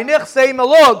 By nichse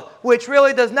malog, which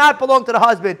really does not belong to the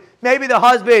husband. Maybe the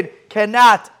husband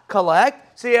cannot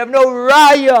collect. So you have no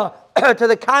raya to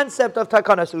the concept of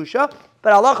takanas usha.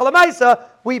 But halacha l'maisa,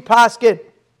 we paskin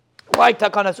like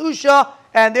takanas usha,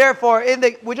 and therefore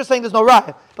we're just saying there's no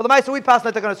raya. But l'maisa we pass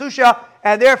like takanas usha,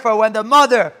 and therefore when the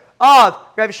mother of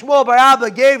Rav Shmuel bar Abba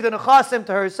gave the nechasim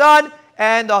to her son,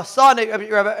 and the son Rav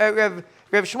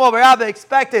Shmuel bar Abba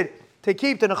expected to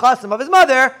keep the nechasim of his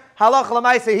mother, halacha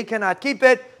l'maisa he cannot keep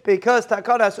it, because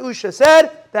takanas usha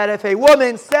said that if a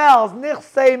woman sells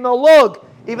nichse malug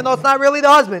even though it's not really the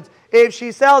husband's. If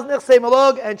she sells nichsei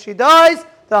malug and she dies,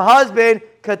 the husband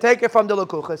could take it from the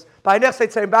lekuchas. By nichsei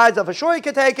tzeimbazah, for sure he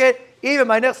could take it. Even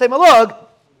by nichsei malug,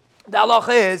 the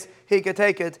halacha is he could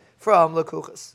take it from lekuchas.